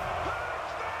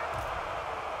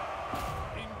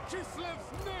 In Kislev's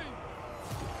name.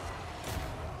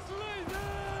 Slay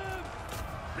them.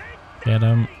 Get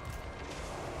him.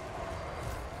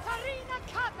 Sarina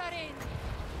Catherine.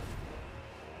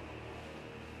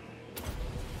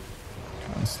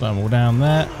 Try and slow them all down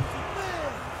there.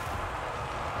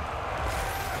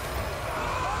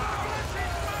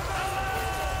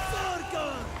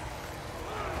 Sargon!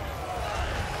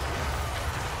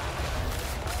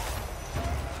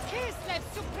 Kislev's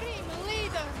supreme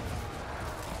leader.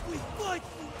 We fight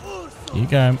for Ursun! You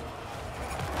go.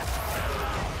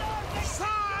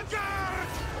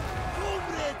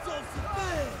 Comrades of the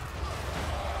bear!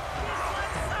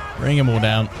 Bring them all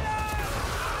down.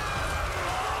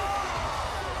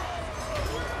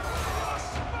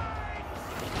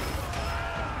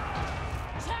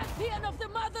 Champion of the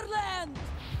motherland.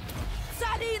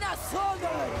 Sarina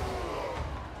Solar.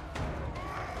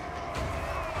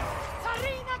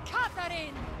 Sarina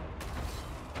Catherine.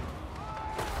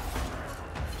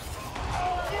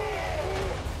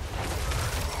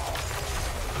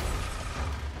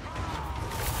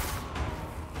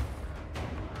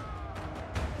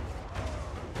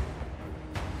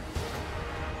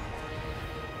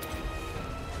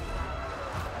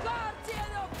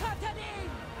 Guardian of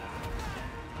Catherine.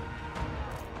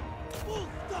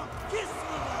 Ulta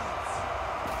Kislevites!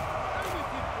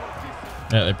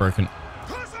 Yeah, they're broken.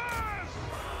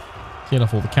 Kill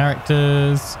off all the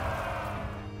characters.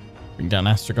 Bring down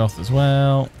Astrogoth as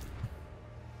well.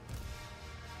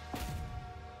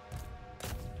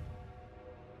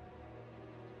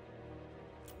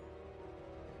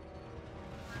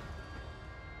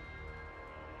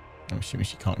 I'm assuming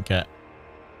she can't get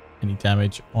any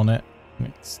damage on it.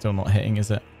 It's still not hitting,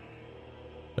 is it?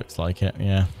 Looks like it,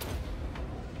 yeah.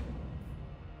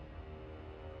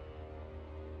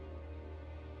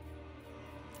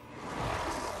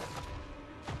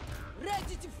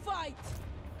 Ready to fight.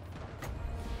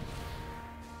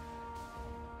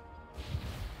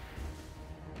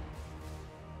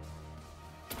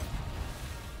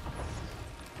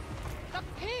 The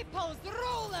people's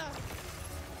ruler.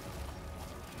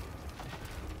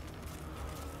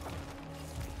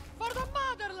 For the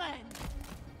motherland.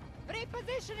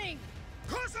 Repositioning.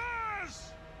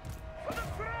 Hussars! For the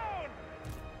throne!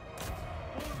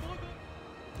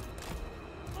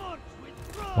 March with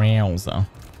pride! Wowza.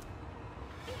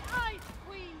 The Ice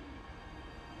Queen.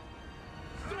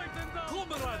 Strike them down!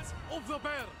 Comrades of the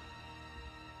bear!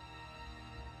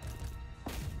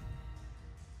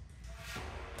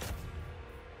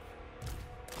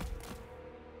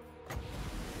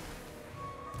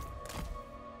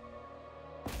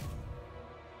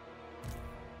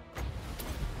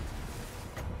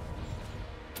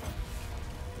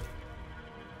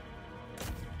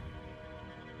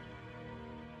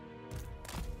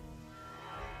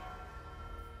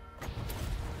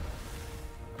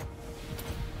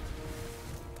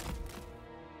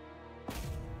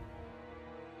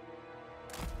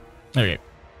 There we go.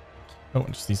 Oh,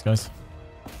 just these guys.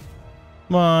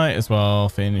 Might as well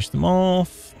finish them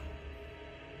off.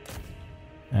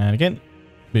 And again.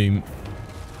 Boom.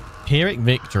 Pyrrhic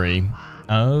victory.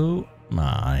 Oh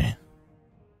my.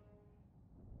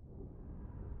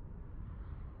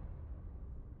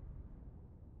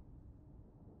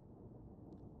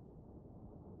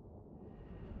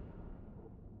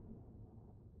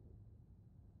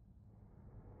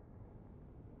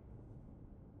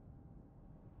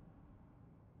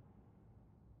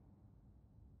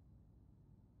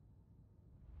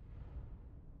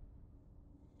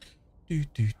 Do,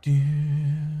 do, do.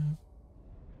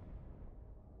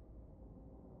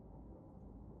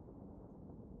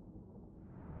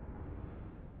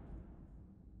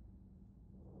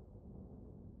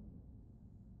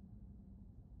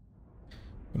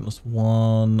 We lost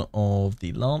one of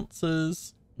the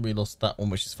Lancers. We lost that one,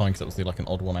 which is fine because that was like an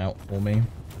odd one out for me.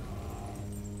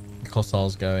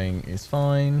 Cossar's going is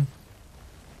fine.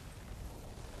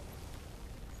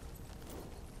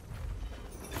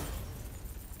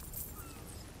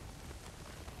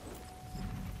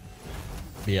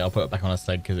 But yeah, I'll put it back on a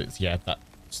sled because it's, yeah, that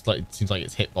slightly seems like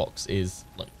its hitbox is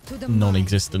like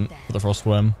non-existent for the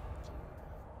Frostworm.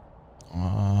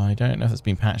 I don't know if it's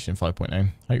been patched in 5.0.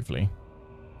 Hopefully.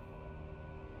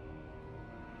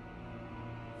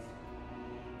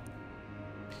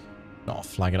 Not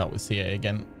flag it up with CA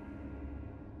again.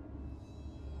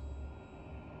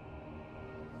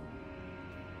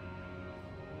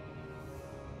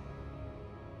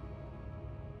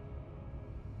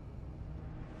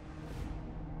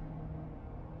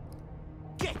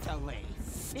 Get away,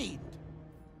 fiend!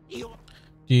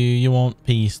 Do you want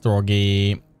peace,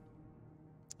 Throggy?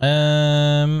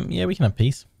 Yeah, we can have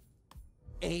peace.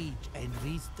 Age and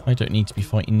wisdom. I don't need to be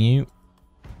fighting you.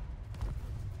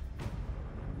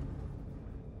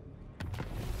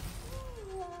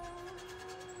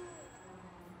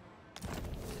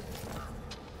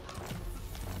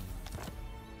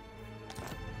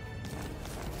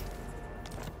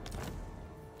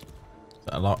 Is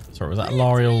that a lot? Sorry, was that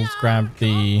L'Oreal's grabbed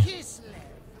the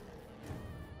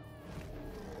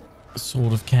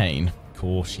Sword of Cain? Of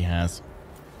course she has.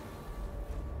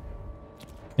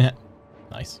 Yeah,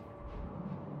 nice.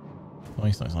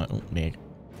 Nice, nice, nice. Oh, leg.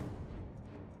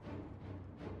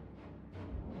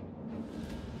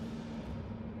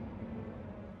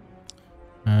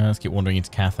 Let's keep wandering into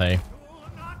Cathay.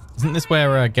 Isn't this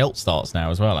where Gelt starts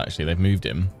now as well, actually? They've moved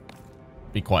him.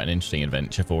 Be quite an interesting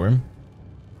adventure for him.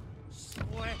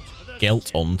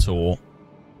 Gelt on tour.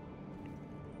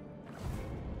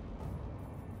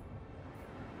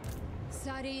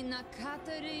 Tsarina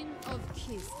Catherine of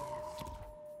Kislev.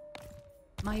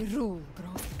 My rule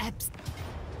grows absent.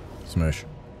 Smush.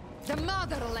 The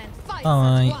motherland fights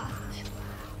Bye. as one.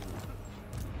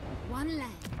 One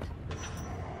land.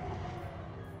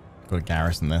 Got a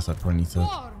garrison there, so I probably need to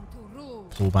Born to rule.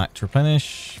 pull back to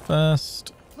replenish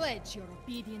first. Pledge your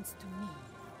obedience to me.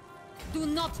 Do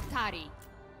not tarry.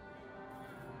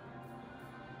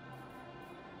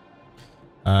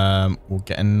 We'll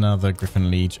get another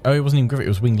Griffin Liege. Oh, it wasn't even Griffin, it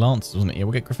was Winged Lancers, wasn't it? Yeah,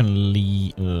 we'll get Griffin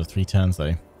Lee 3 turns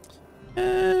though.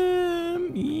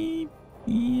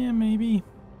 Yeah, maybe.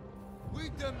 We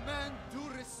demand due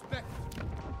respect.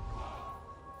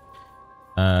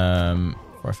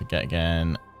 Before I forget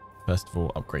again, first of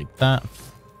all, upgrade that.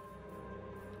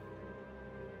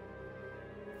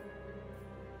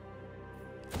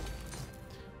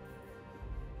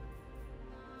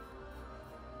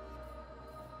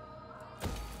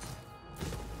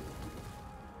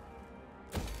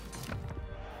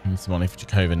 Need some money for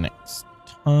Jakova next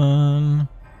turn.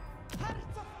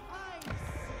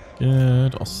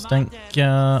 Good.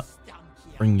 Ostankya.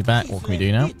 Bring you back. What can we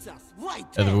do now? Oh,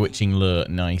 the Bewitching Lure.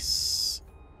 Nice.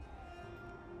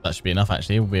 That should be enough,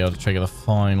 actually. We'll be able to trigger the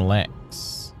final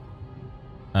X.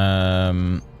 Is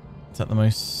that the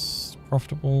most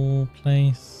profitable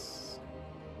place?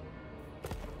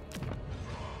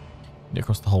 We do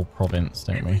across the whole province,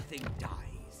 don't we?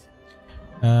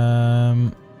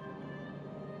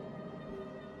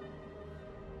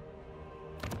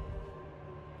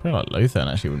 Probably like Lothern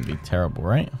actually wouldn't be terrible,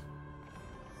 right?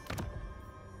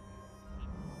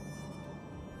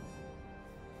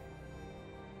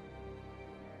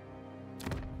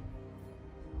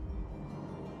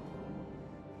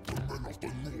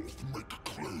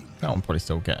 That one probably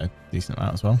still get a decent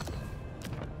amount as well.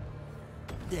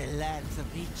 The lands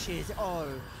reaches all.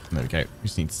 There we go. We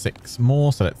just need 6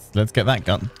 more, so let's get that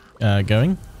gun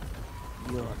going.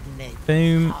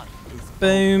 Boom,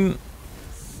 boom.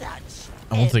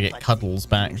 I want to get Cuddles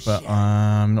back, but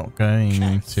I'm not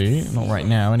going to. Not right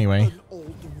now, anyway.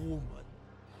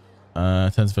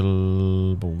 Turns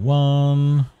available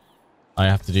 1. I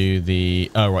have to do the...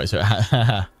 Oh, right. So you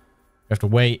have to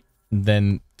wait,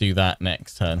 then do that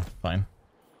next turn. Fine.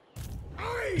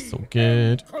 It's all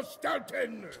good.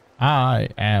 I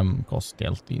am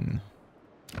Kosteltin.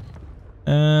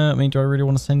 I mean, do I really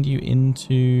want to send you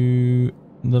into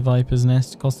the Viper's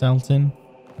Nest, Kosteltin?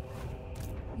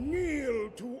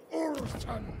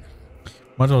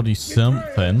 Might as well do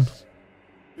something.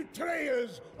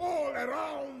 Betrayers all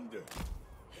around.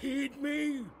 Heed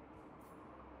me.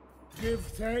 Give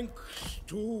thanks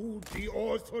to the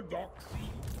orthodoxy.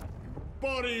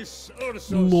 Boris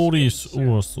Ursus. Boris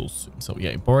Ursus. So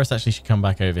yeah, Boris actually should come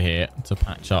back over here to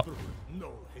patch up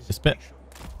No this bit.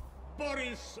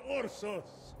 Boris Ursus,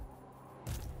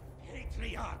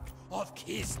 Patriarch of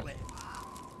Kislev.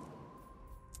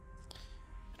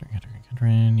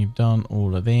 You've done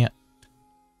all of that.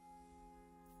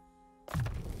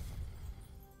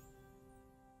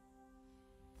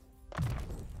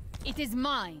 It is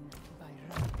mine by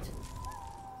right.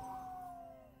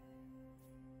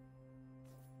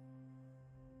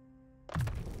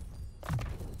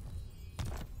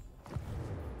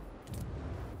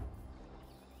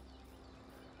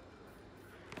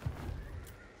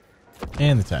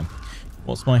 And the 10.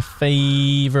 What's my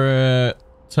favorite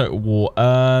Total War?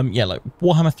 Yeah, like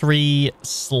Warhammer 3 /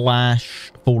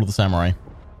 Fall of the Samurai.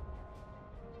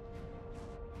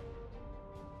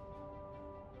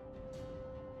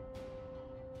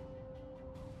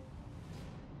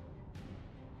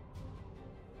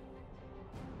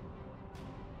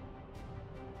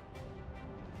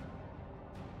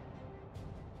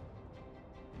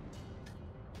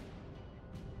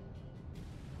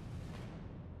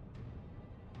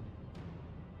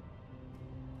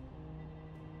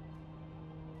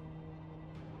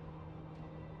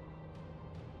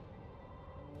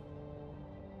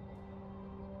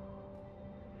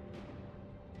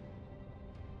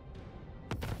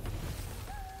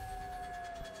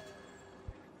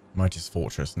 Mightiest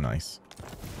Fortress, nice.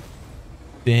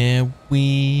 There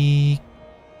we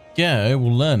go.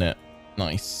 We'll learn it.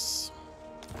 Nice.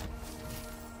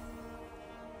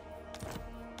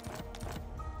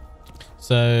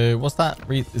 So what's that?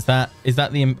 Is that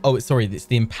the? Oh, sorry, it's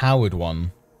the empowered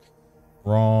one.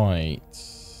 Right.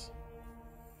 So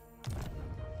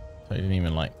I didn't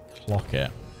even like clock it.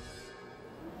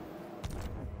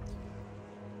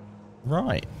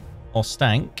 Right.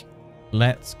 Ostank,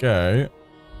 let's go.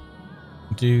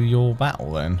 Do your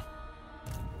battle then.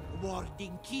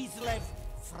 Warding Kislev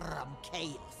from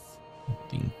chaos.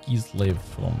 Kislev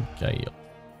from chaos.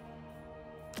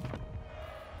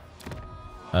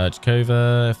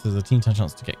 Jakova, if there's a teeny tiny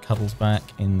chance to get Cuddles back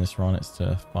in this run, it's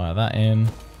to fire that in.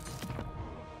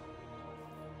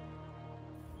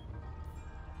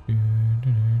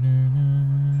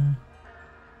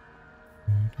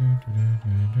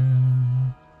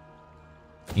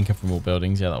 Income from all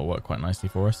buildings, yeah, that'll work quite nicely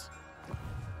for us.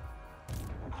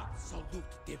 Absolute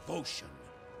devotion.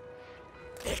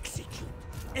 Execute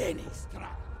any strike.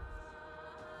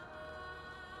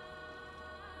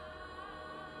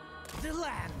 The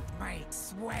land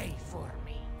makes way for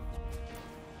me.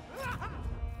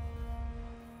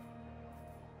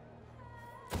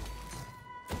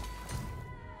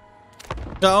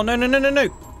 Oh, no, no, no, no, no.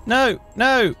 No,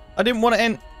 no. I didn't want to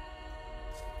end.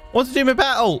 I want to do my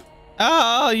battle.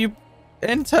 Ah, you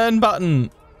end turn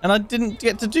button. And I didn't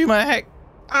get to do my heck.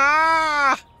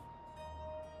 Ah.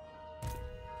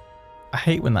 I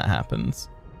hate when that happens.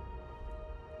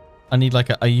 I need like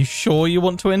a, are you sure you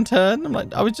want to end turn? I'm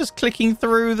like, I was just clicking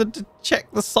through to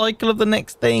check the cycle of the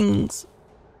next things.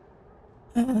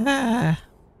 Ah.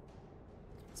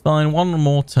 It's fine. One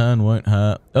more turn won't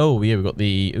hurt. Oh, yeah, we've got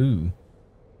the, ooh,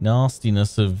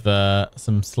 nastiness of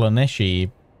some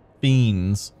Slaneshi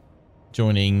fiends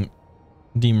joining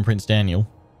Demon Prince Daniel.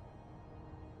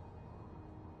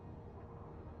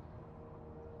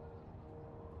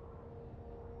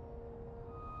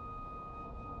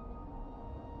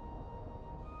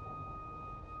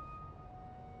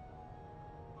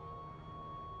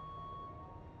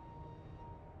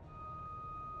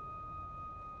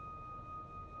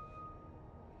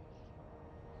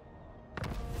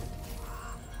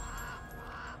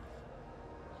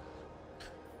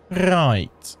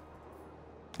 Right.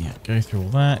 Yeah, go through all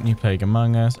that. New Plague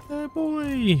Among Us. Oh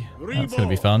boy. That's going to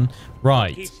be fun.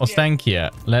 Right.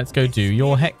 Ostankya, let's go do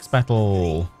your Hex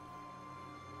battle.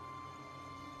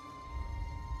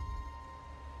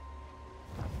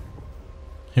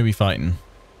 Who are we fighting?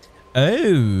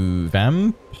 Oh,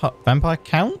 Vampire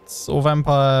counts or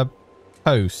Vampire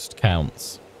Post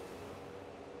counts?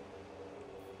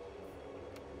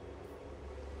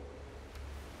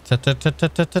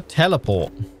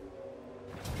 Teleport.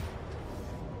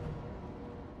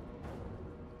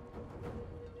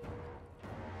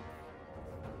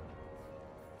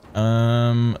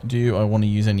 Do I want to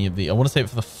use any of the... I want to save it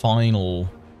for the final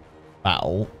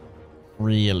battle,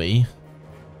 really.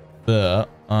 But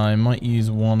I might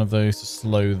use one of those to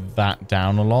slow that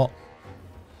down a lot.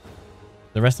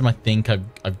 The rest of them I think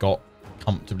I've got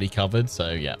comfortably covered,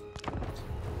 so yeah.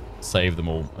 Save them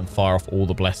all and fire off all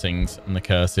the blessings and the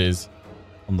curses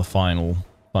on the final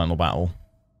battle.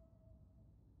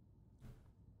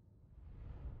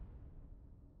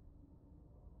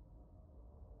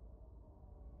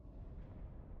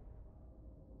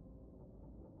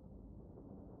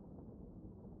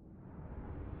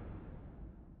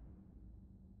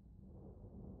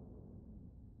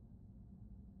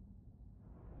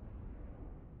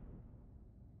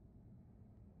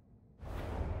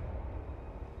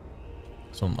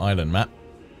 It's on an island map.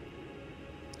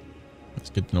 It's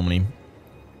good to normally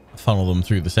funnel them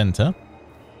through the center.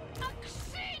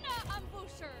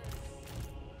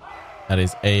 That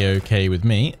is a-okay with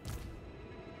me.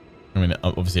 I mean,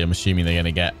 obviously, I'm assuming they're going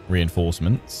to get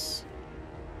reinforcements.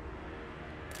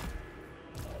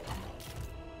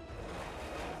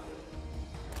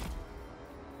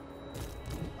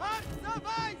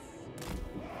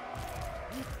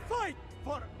 Fight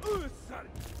for Ursar!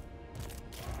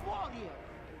 Warrior,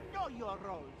 know your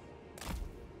roles.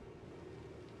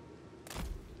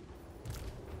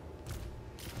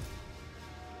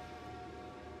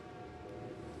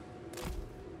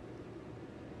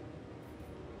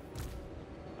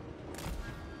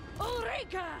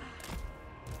 Ulrika!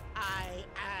 I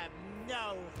am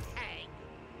no hag.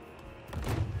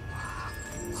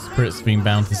 Spirits have been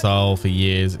bound to Saal for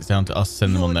years. It's down to us to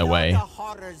send them on their way. The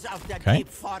horrors of the Okay. deep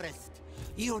forest.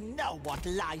 You know what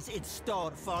lies in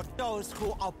store for those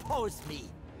who oppose me.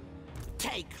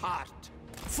 Take heart,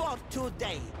 for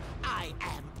today I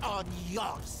am on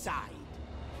your side.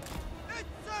 It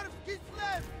serves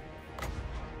Kislev!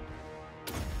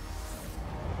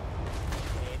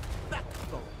 The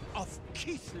backbone of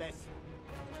Kislev.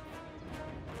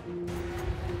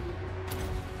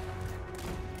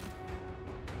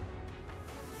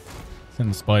 Send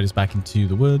the spiders back into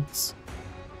the woods.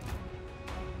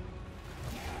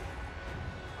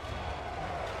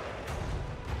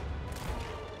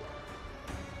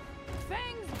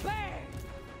 Fangs bare!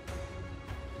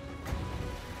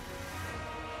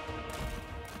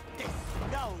 This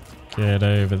nose Get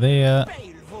over there.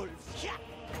 Beowulf Jack.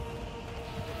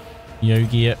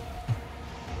 Yogi it.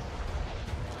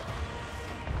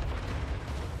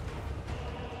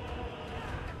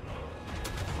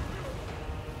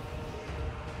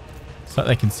 It's like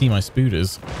they can see my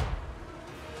spooters.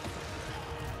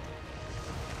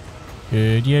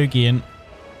 Good Yogian.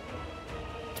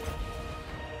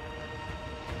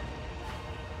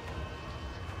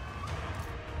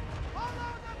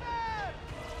 Follow the man!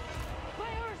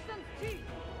 By Ursun's teeth!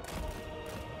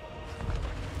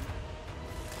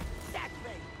 That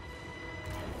way!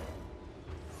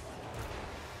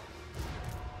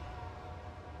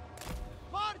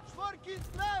 March for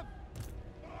Kislev!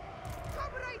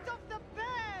 Comrade of the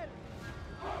bear!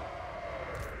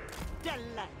 The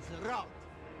land's rot!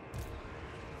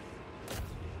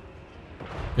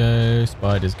 Go,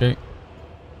 spiders, go.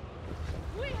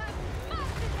 We have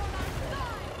masses on our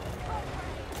side!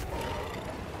 Comrades!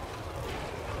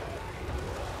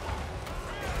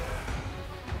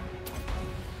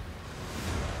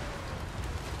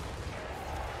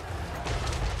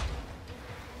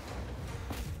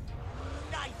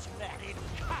 Nightmare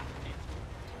incarnate!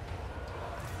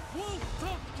 Wolf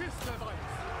top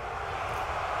Kislevites!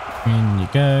 In you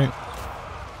go.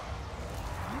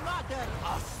 Mother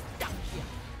Ostankya!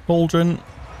 Cauldron.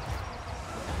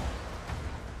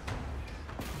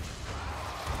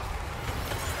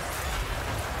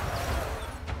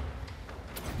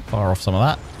 Fire off some of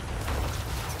that.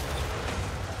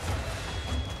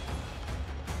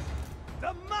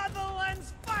 The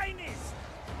motherland's finest!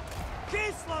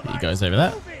 Kislev! You guys over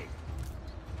there.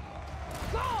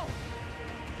 Go!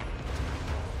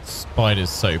 Spider's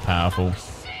so powerful.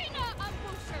 Xena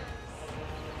ambushers!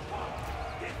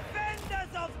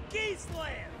 Defenders of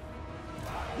Kislev!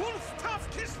 Wolf tough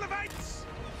Kislevites!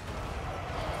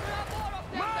 There are more of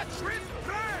them March than with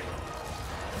pride!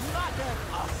 Mother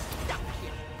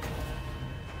Ostankya!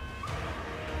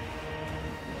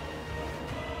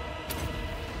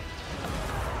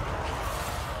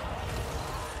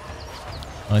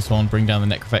 Nice one. Bring down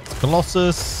the Necrofex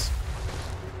Colossus.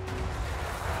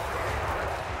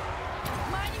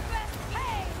 manifest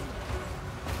pain!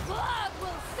 Blood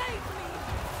will save me!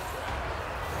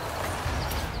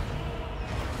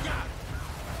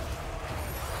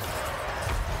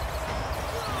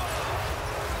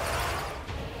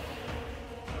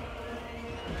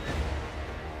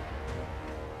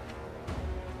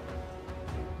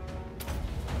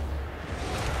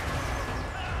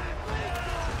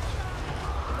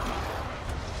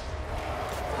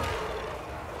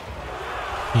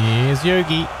 Here's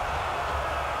Yogi.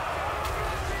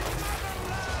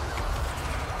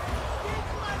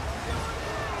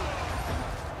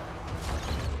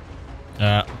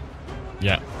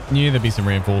 Yeah. Knew there'd be some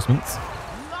reinforcements.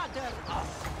 Mother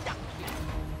Ostankya!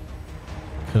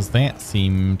 Because that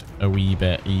seemed a wee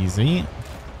bit easy.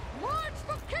 March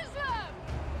for Kislev!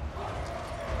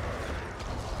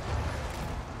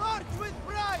 March with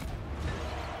pride!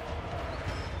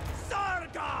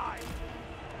 Sargai!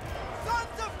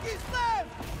 Sons of Kislev!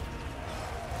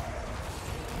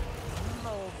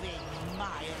 Moving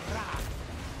my wrath!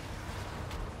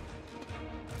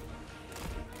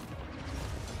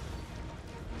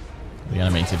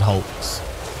 animated hulks.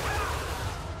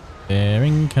 They're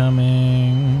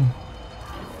incoming.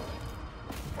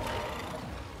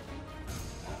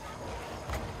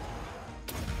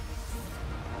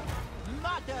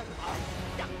 Mother of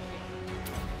duck.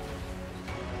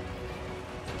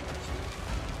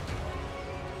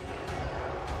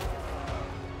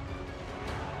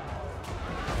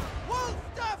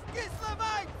 Wolf-stuff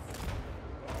Kislevites!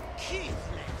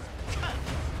 Kislev,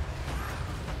 curse!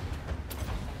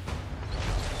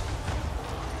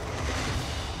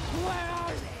 Where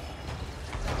are they?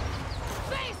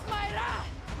 Face my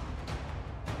wrath!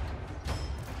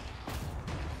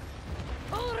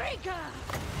 Ulrika!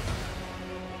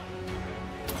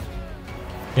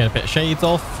 Get a bit of shades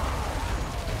off.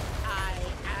 I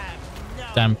am no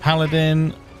Damn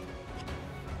paladin.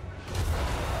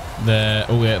 They're,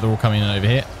 oh yeah, they're all coming in over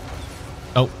here.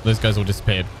 Oh, those guys all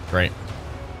disappeared. Great.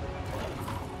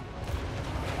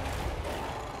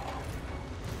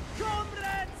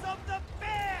 comrades of the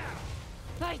bear!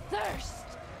 I thirst!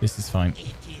 This is fine.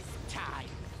 It is time.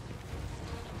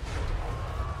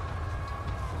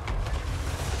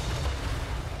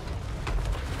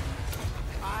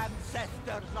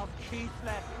 Ancestors of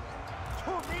Kislev,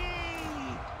 to me!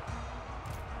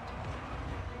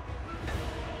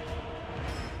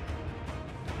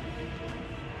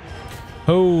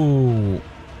 Oh,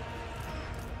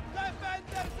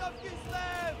 Defenders of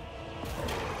Kislev!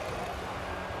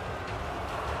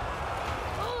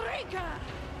 Ulrika!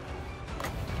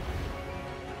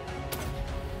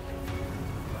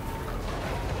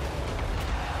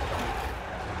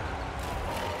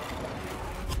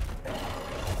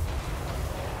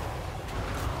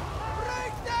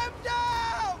 Bring them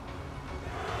down!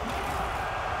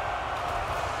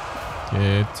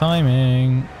 good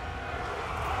timing.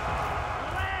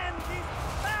 Land is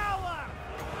power!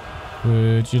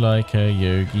 Would you like a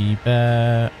Yogi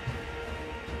Bear?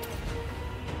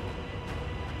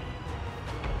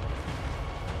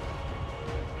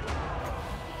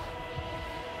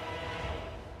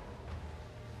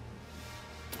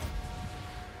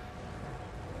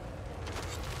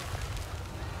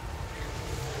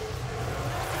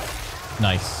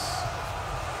 Nice.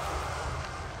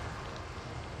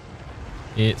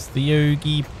 It's the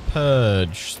Yogi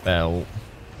Purge spell.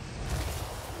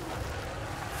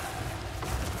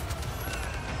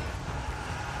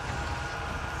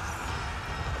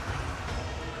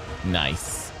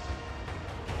 Nice.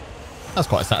 That's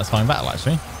quite a satisfying battle,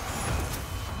 actually.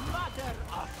 Mother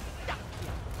of Ostankya,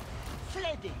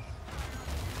 Fleddy!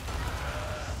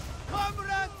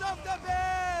 Comrades of the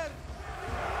bear!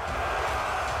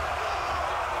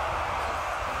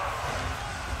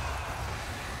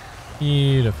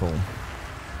 Beautiful.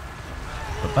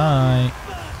 Bye-bye.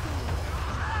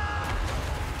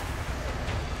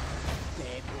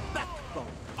 The backbone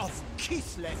of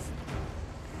Kislev!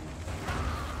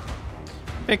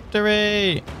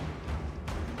 Victory!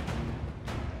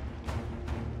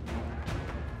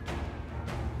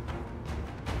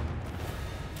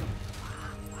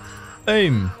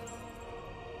 Boom.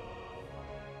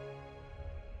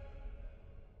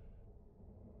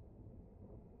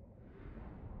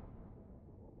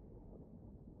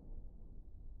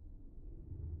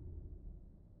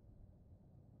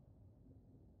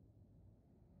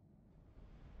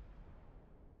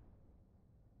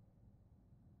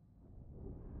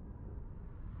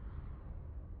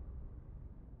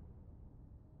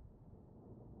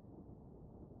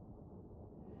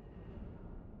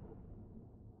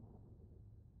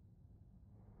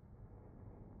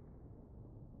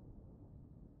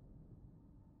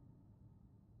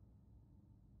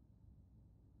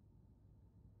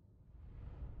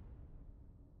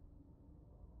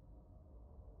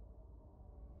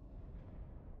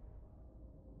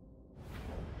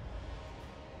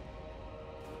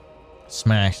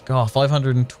 Smashed. God,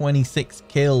 526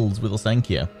 kills with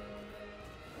Ostankya.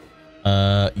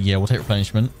 Yeah, we'll take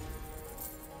replenishment.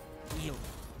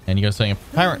 And you guys saying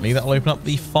apparently that'll open up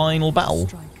the final battle.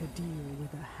 Strike a deal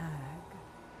with a hag.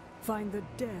 Find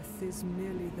that death is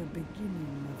merely the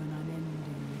beginning of an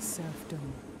unending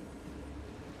serfdom.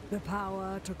 The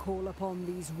power to call upon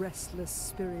these restless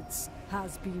spirits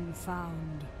has been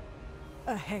found.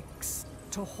 A hex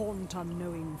to haunt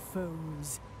unknowing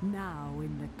foes, now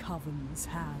in the Coven's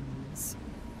hands.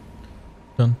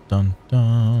 Dun dun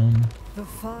dun. The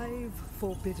 5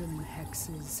 forbidden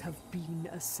hexes have been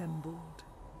assembled.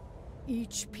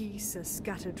 Each piece a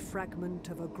scattered fragment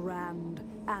of a grand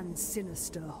and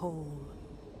sinister whole.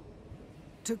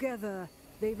 Together,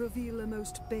 they reveal a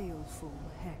most baleful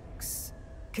hex,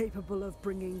 capable of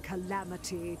bringing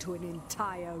calamity to an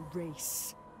entire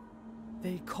race.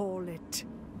 They call it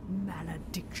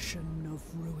Malediction of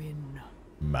ruin.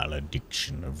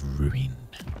 Malediction of ruin.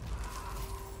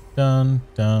 Dun,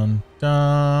 dun,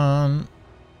 dun.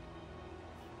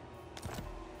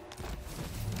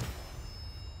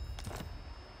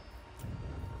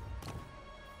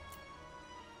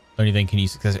 Only then can you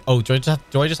success it. Oh, do I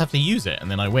just have to use it and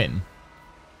then I win?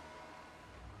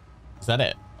 Is that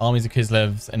it? Armies of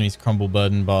Kislev's enemies crumble,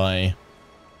 burdened by...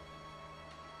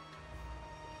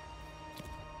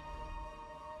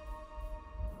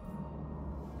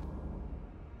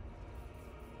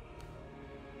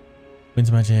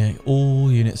 Winter magic.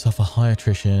 All units suffer high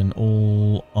attrition.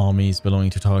 All armies belonging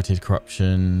to targeted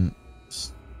corruption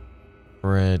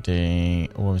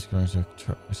spreading... All armies belonging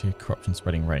to a corruption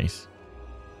spreading race.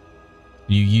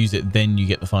 You use it, then you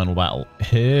get the final battle.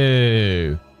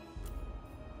 Who?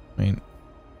 I mean,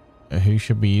 who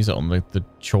should we use it on? The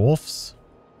Chorfs?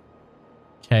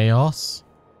 Chaos?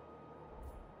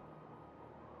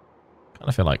 Kind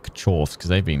of feel like Chorfs because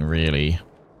they've been really...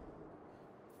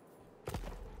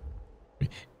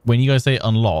 When you guys say it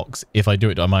unlocks, if I do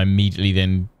it, am I immediately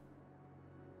then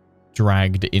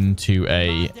dragged into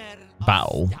a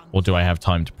battle? Or do I have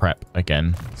time to prep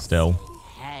again still?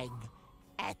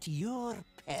 At your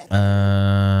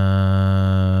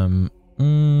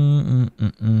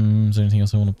Is there anything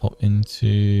else I want to pop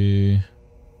into?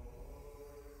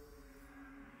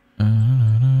 I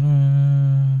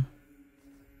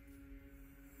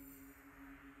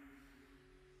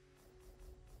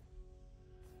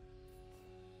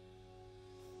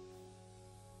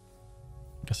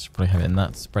guess I should probably have it in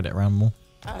that, spread it around more.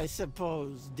 I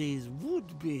suppose these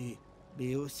would be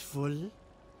useful.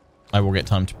 I will get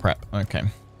time to prep. Okay.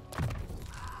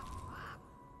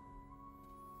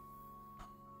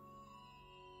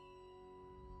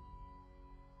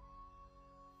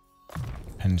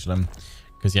 Pendulum.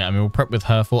 Because, yeah, I mean, we'll prep with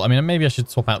Herful. I mean, maybe I should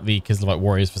swap out the Kislevite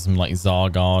warriors for some, like,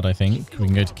 Zargard, I think. We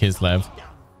can go to Kislev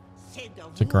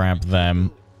to grab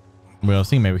them. We're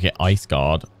thinking maybe we get Ice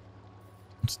Guard.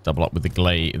 Just double up with the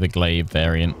glaive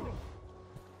variant.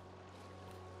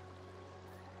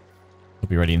 We'll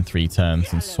be ready in 3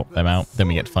 turns and swap them out. Then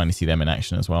we get to finally see them in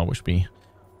action as well, which would be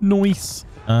nice.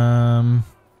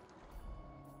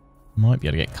 Might be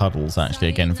able to get Cuddles actually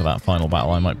again for that final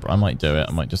battle. I might do it.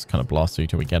 I might just kind of blast through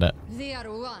till we get it. We've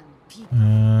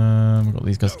got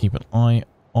these guys to keep an eye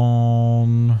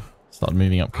on. Start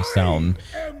moving up Kristaln.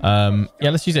 Yeah,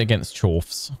 let's use it against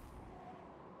Chorfs.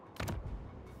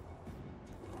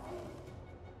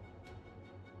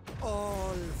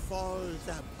 All falls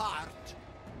apart.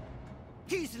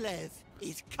 Kislev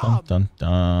is come. Dun,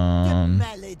 dun, dun. The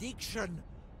malediction.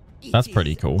 That's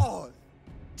pretty cool. All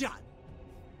done.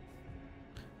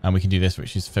 And we can do this,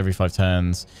 which is for every 5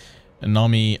 turns. An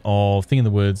army of Thing in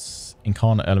the Woods,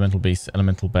 incarnate elemental beasts,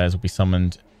 elemental bears will be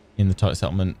summoned in the target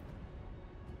settlement.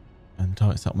 And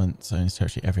target settlement owns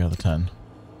territory every other turn.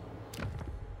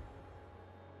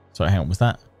 Sorry, hang on. Was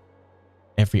that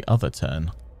every other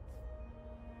turn?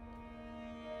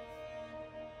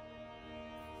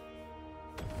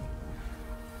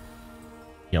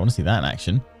 Yeah, I want to see that in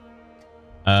action.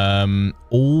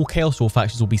 All Chaos Dwarf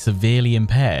factions will be severely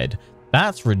impaired.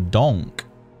 That's redonk.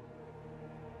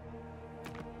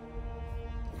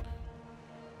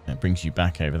 It brings you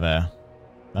back over there.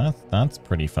 That's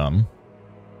pretty fun.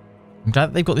 I'm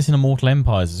glad they've got this in Immortal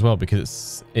Empires as well,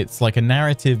 because it's like a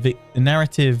narrative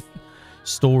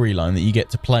storyline that you get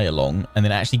to play along, and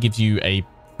then it actually gives you a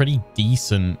pretty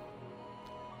decent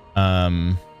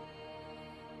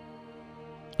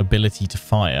ability to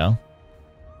fire,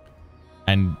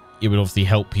 and it would obviously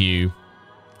help you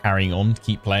carrying on to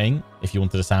keep playing if you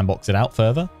wanted to sandbox it out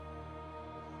further.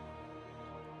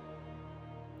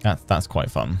 That's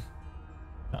quite fun.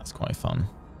 That's quite fun.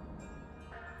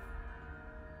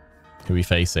 Who are we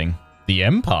facing? The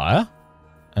Empire?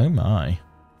 Oh my.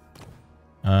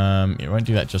 We won't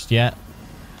do that just yet.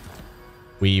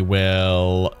 We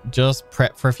will just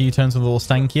prep for a few turns with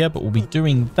Ostankya, but we'll be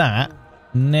doing that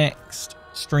next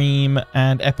stream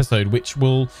and episode, which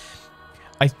will,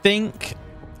 I think,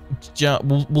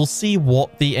 we'll see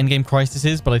what the endgame crisis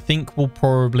is, but I think we'll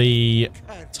probably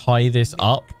tie this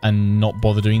up and not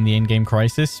bother doing the endgame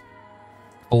crisis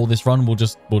for this run. We'll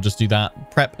just do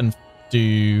that, prep and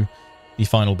do the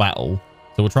final battle.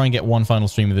 So we'll try and get one final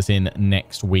stream of this in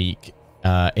next week,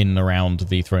 in and around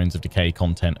the Thrones of Decay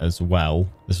content as well.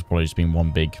 This has probably just been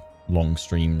one big long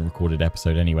stream recorded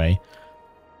episode anyway.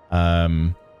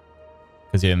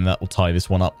 Because yeah, that will tie this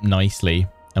one up nicely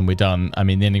and we're done. I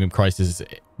mean, the Endgame Crisis,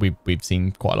 we've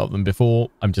seen quite a lot of them before.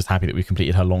 I'm just happy that we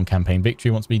completed her long campaign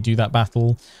victory once we do that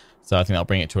battle. So I think that'll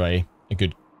bring it to a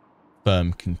good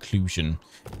firm conclusion.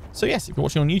 So yes, if you're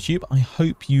watching on YouTube, I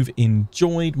hope you've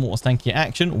enjoyed more Ostankya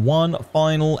action. One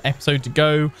final episode to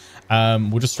go.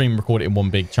 We'll just stream and record it in one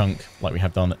big chunk like we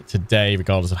have done today,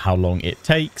 regardless of how long it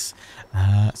takes.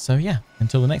 So yeah,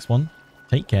 until the next one,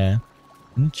 take care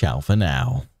and ciao for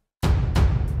now.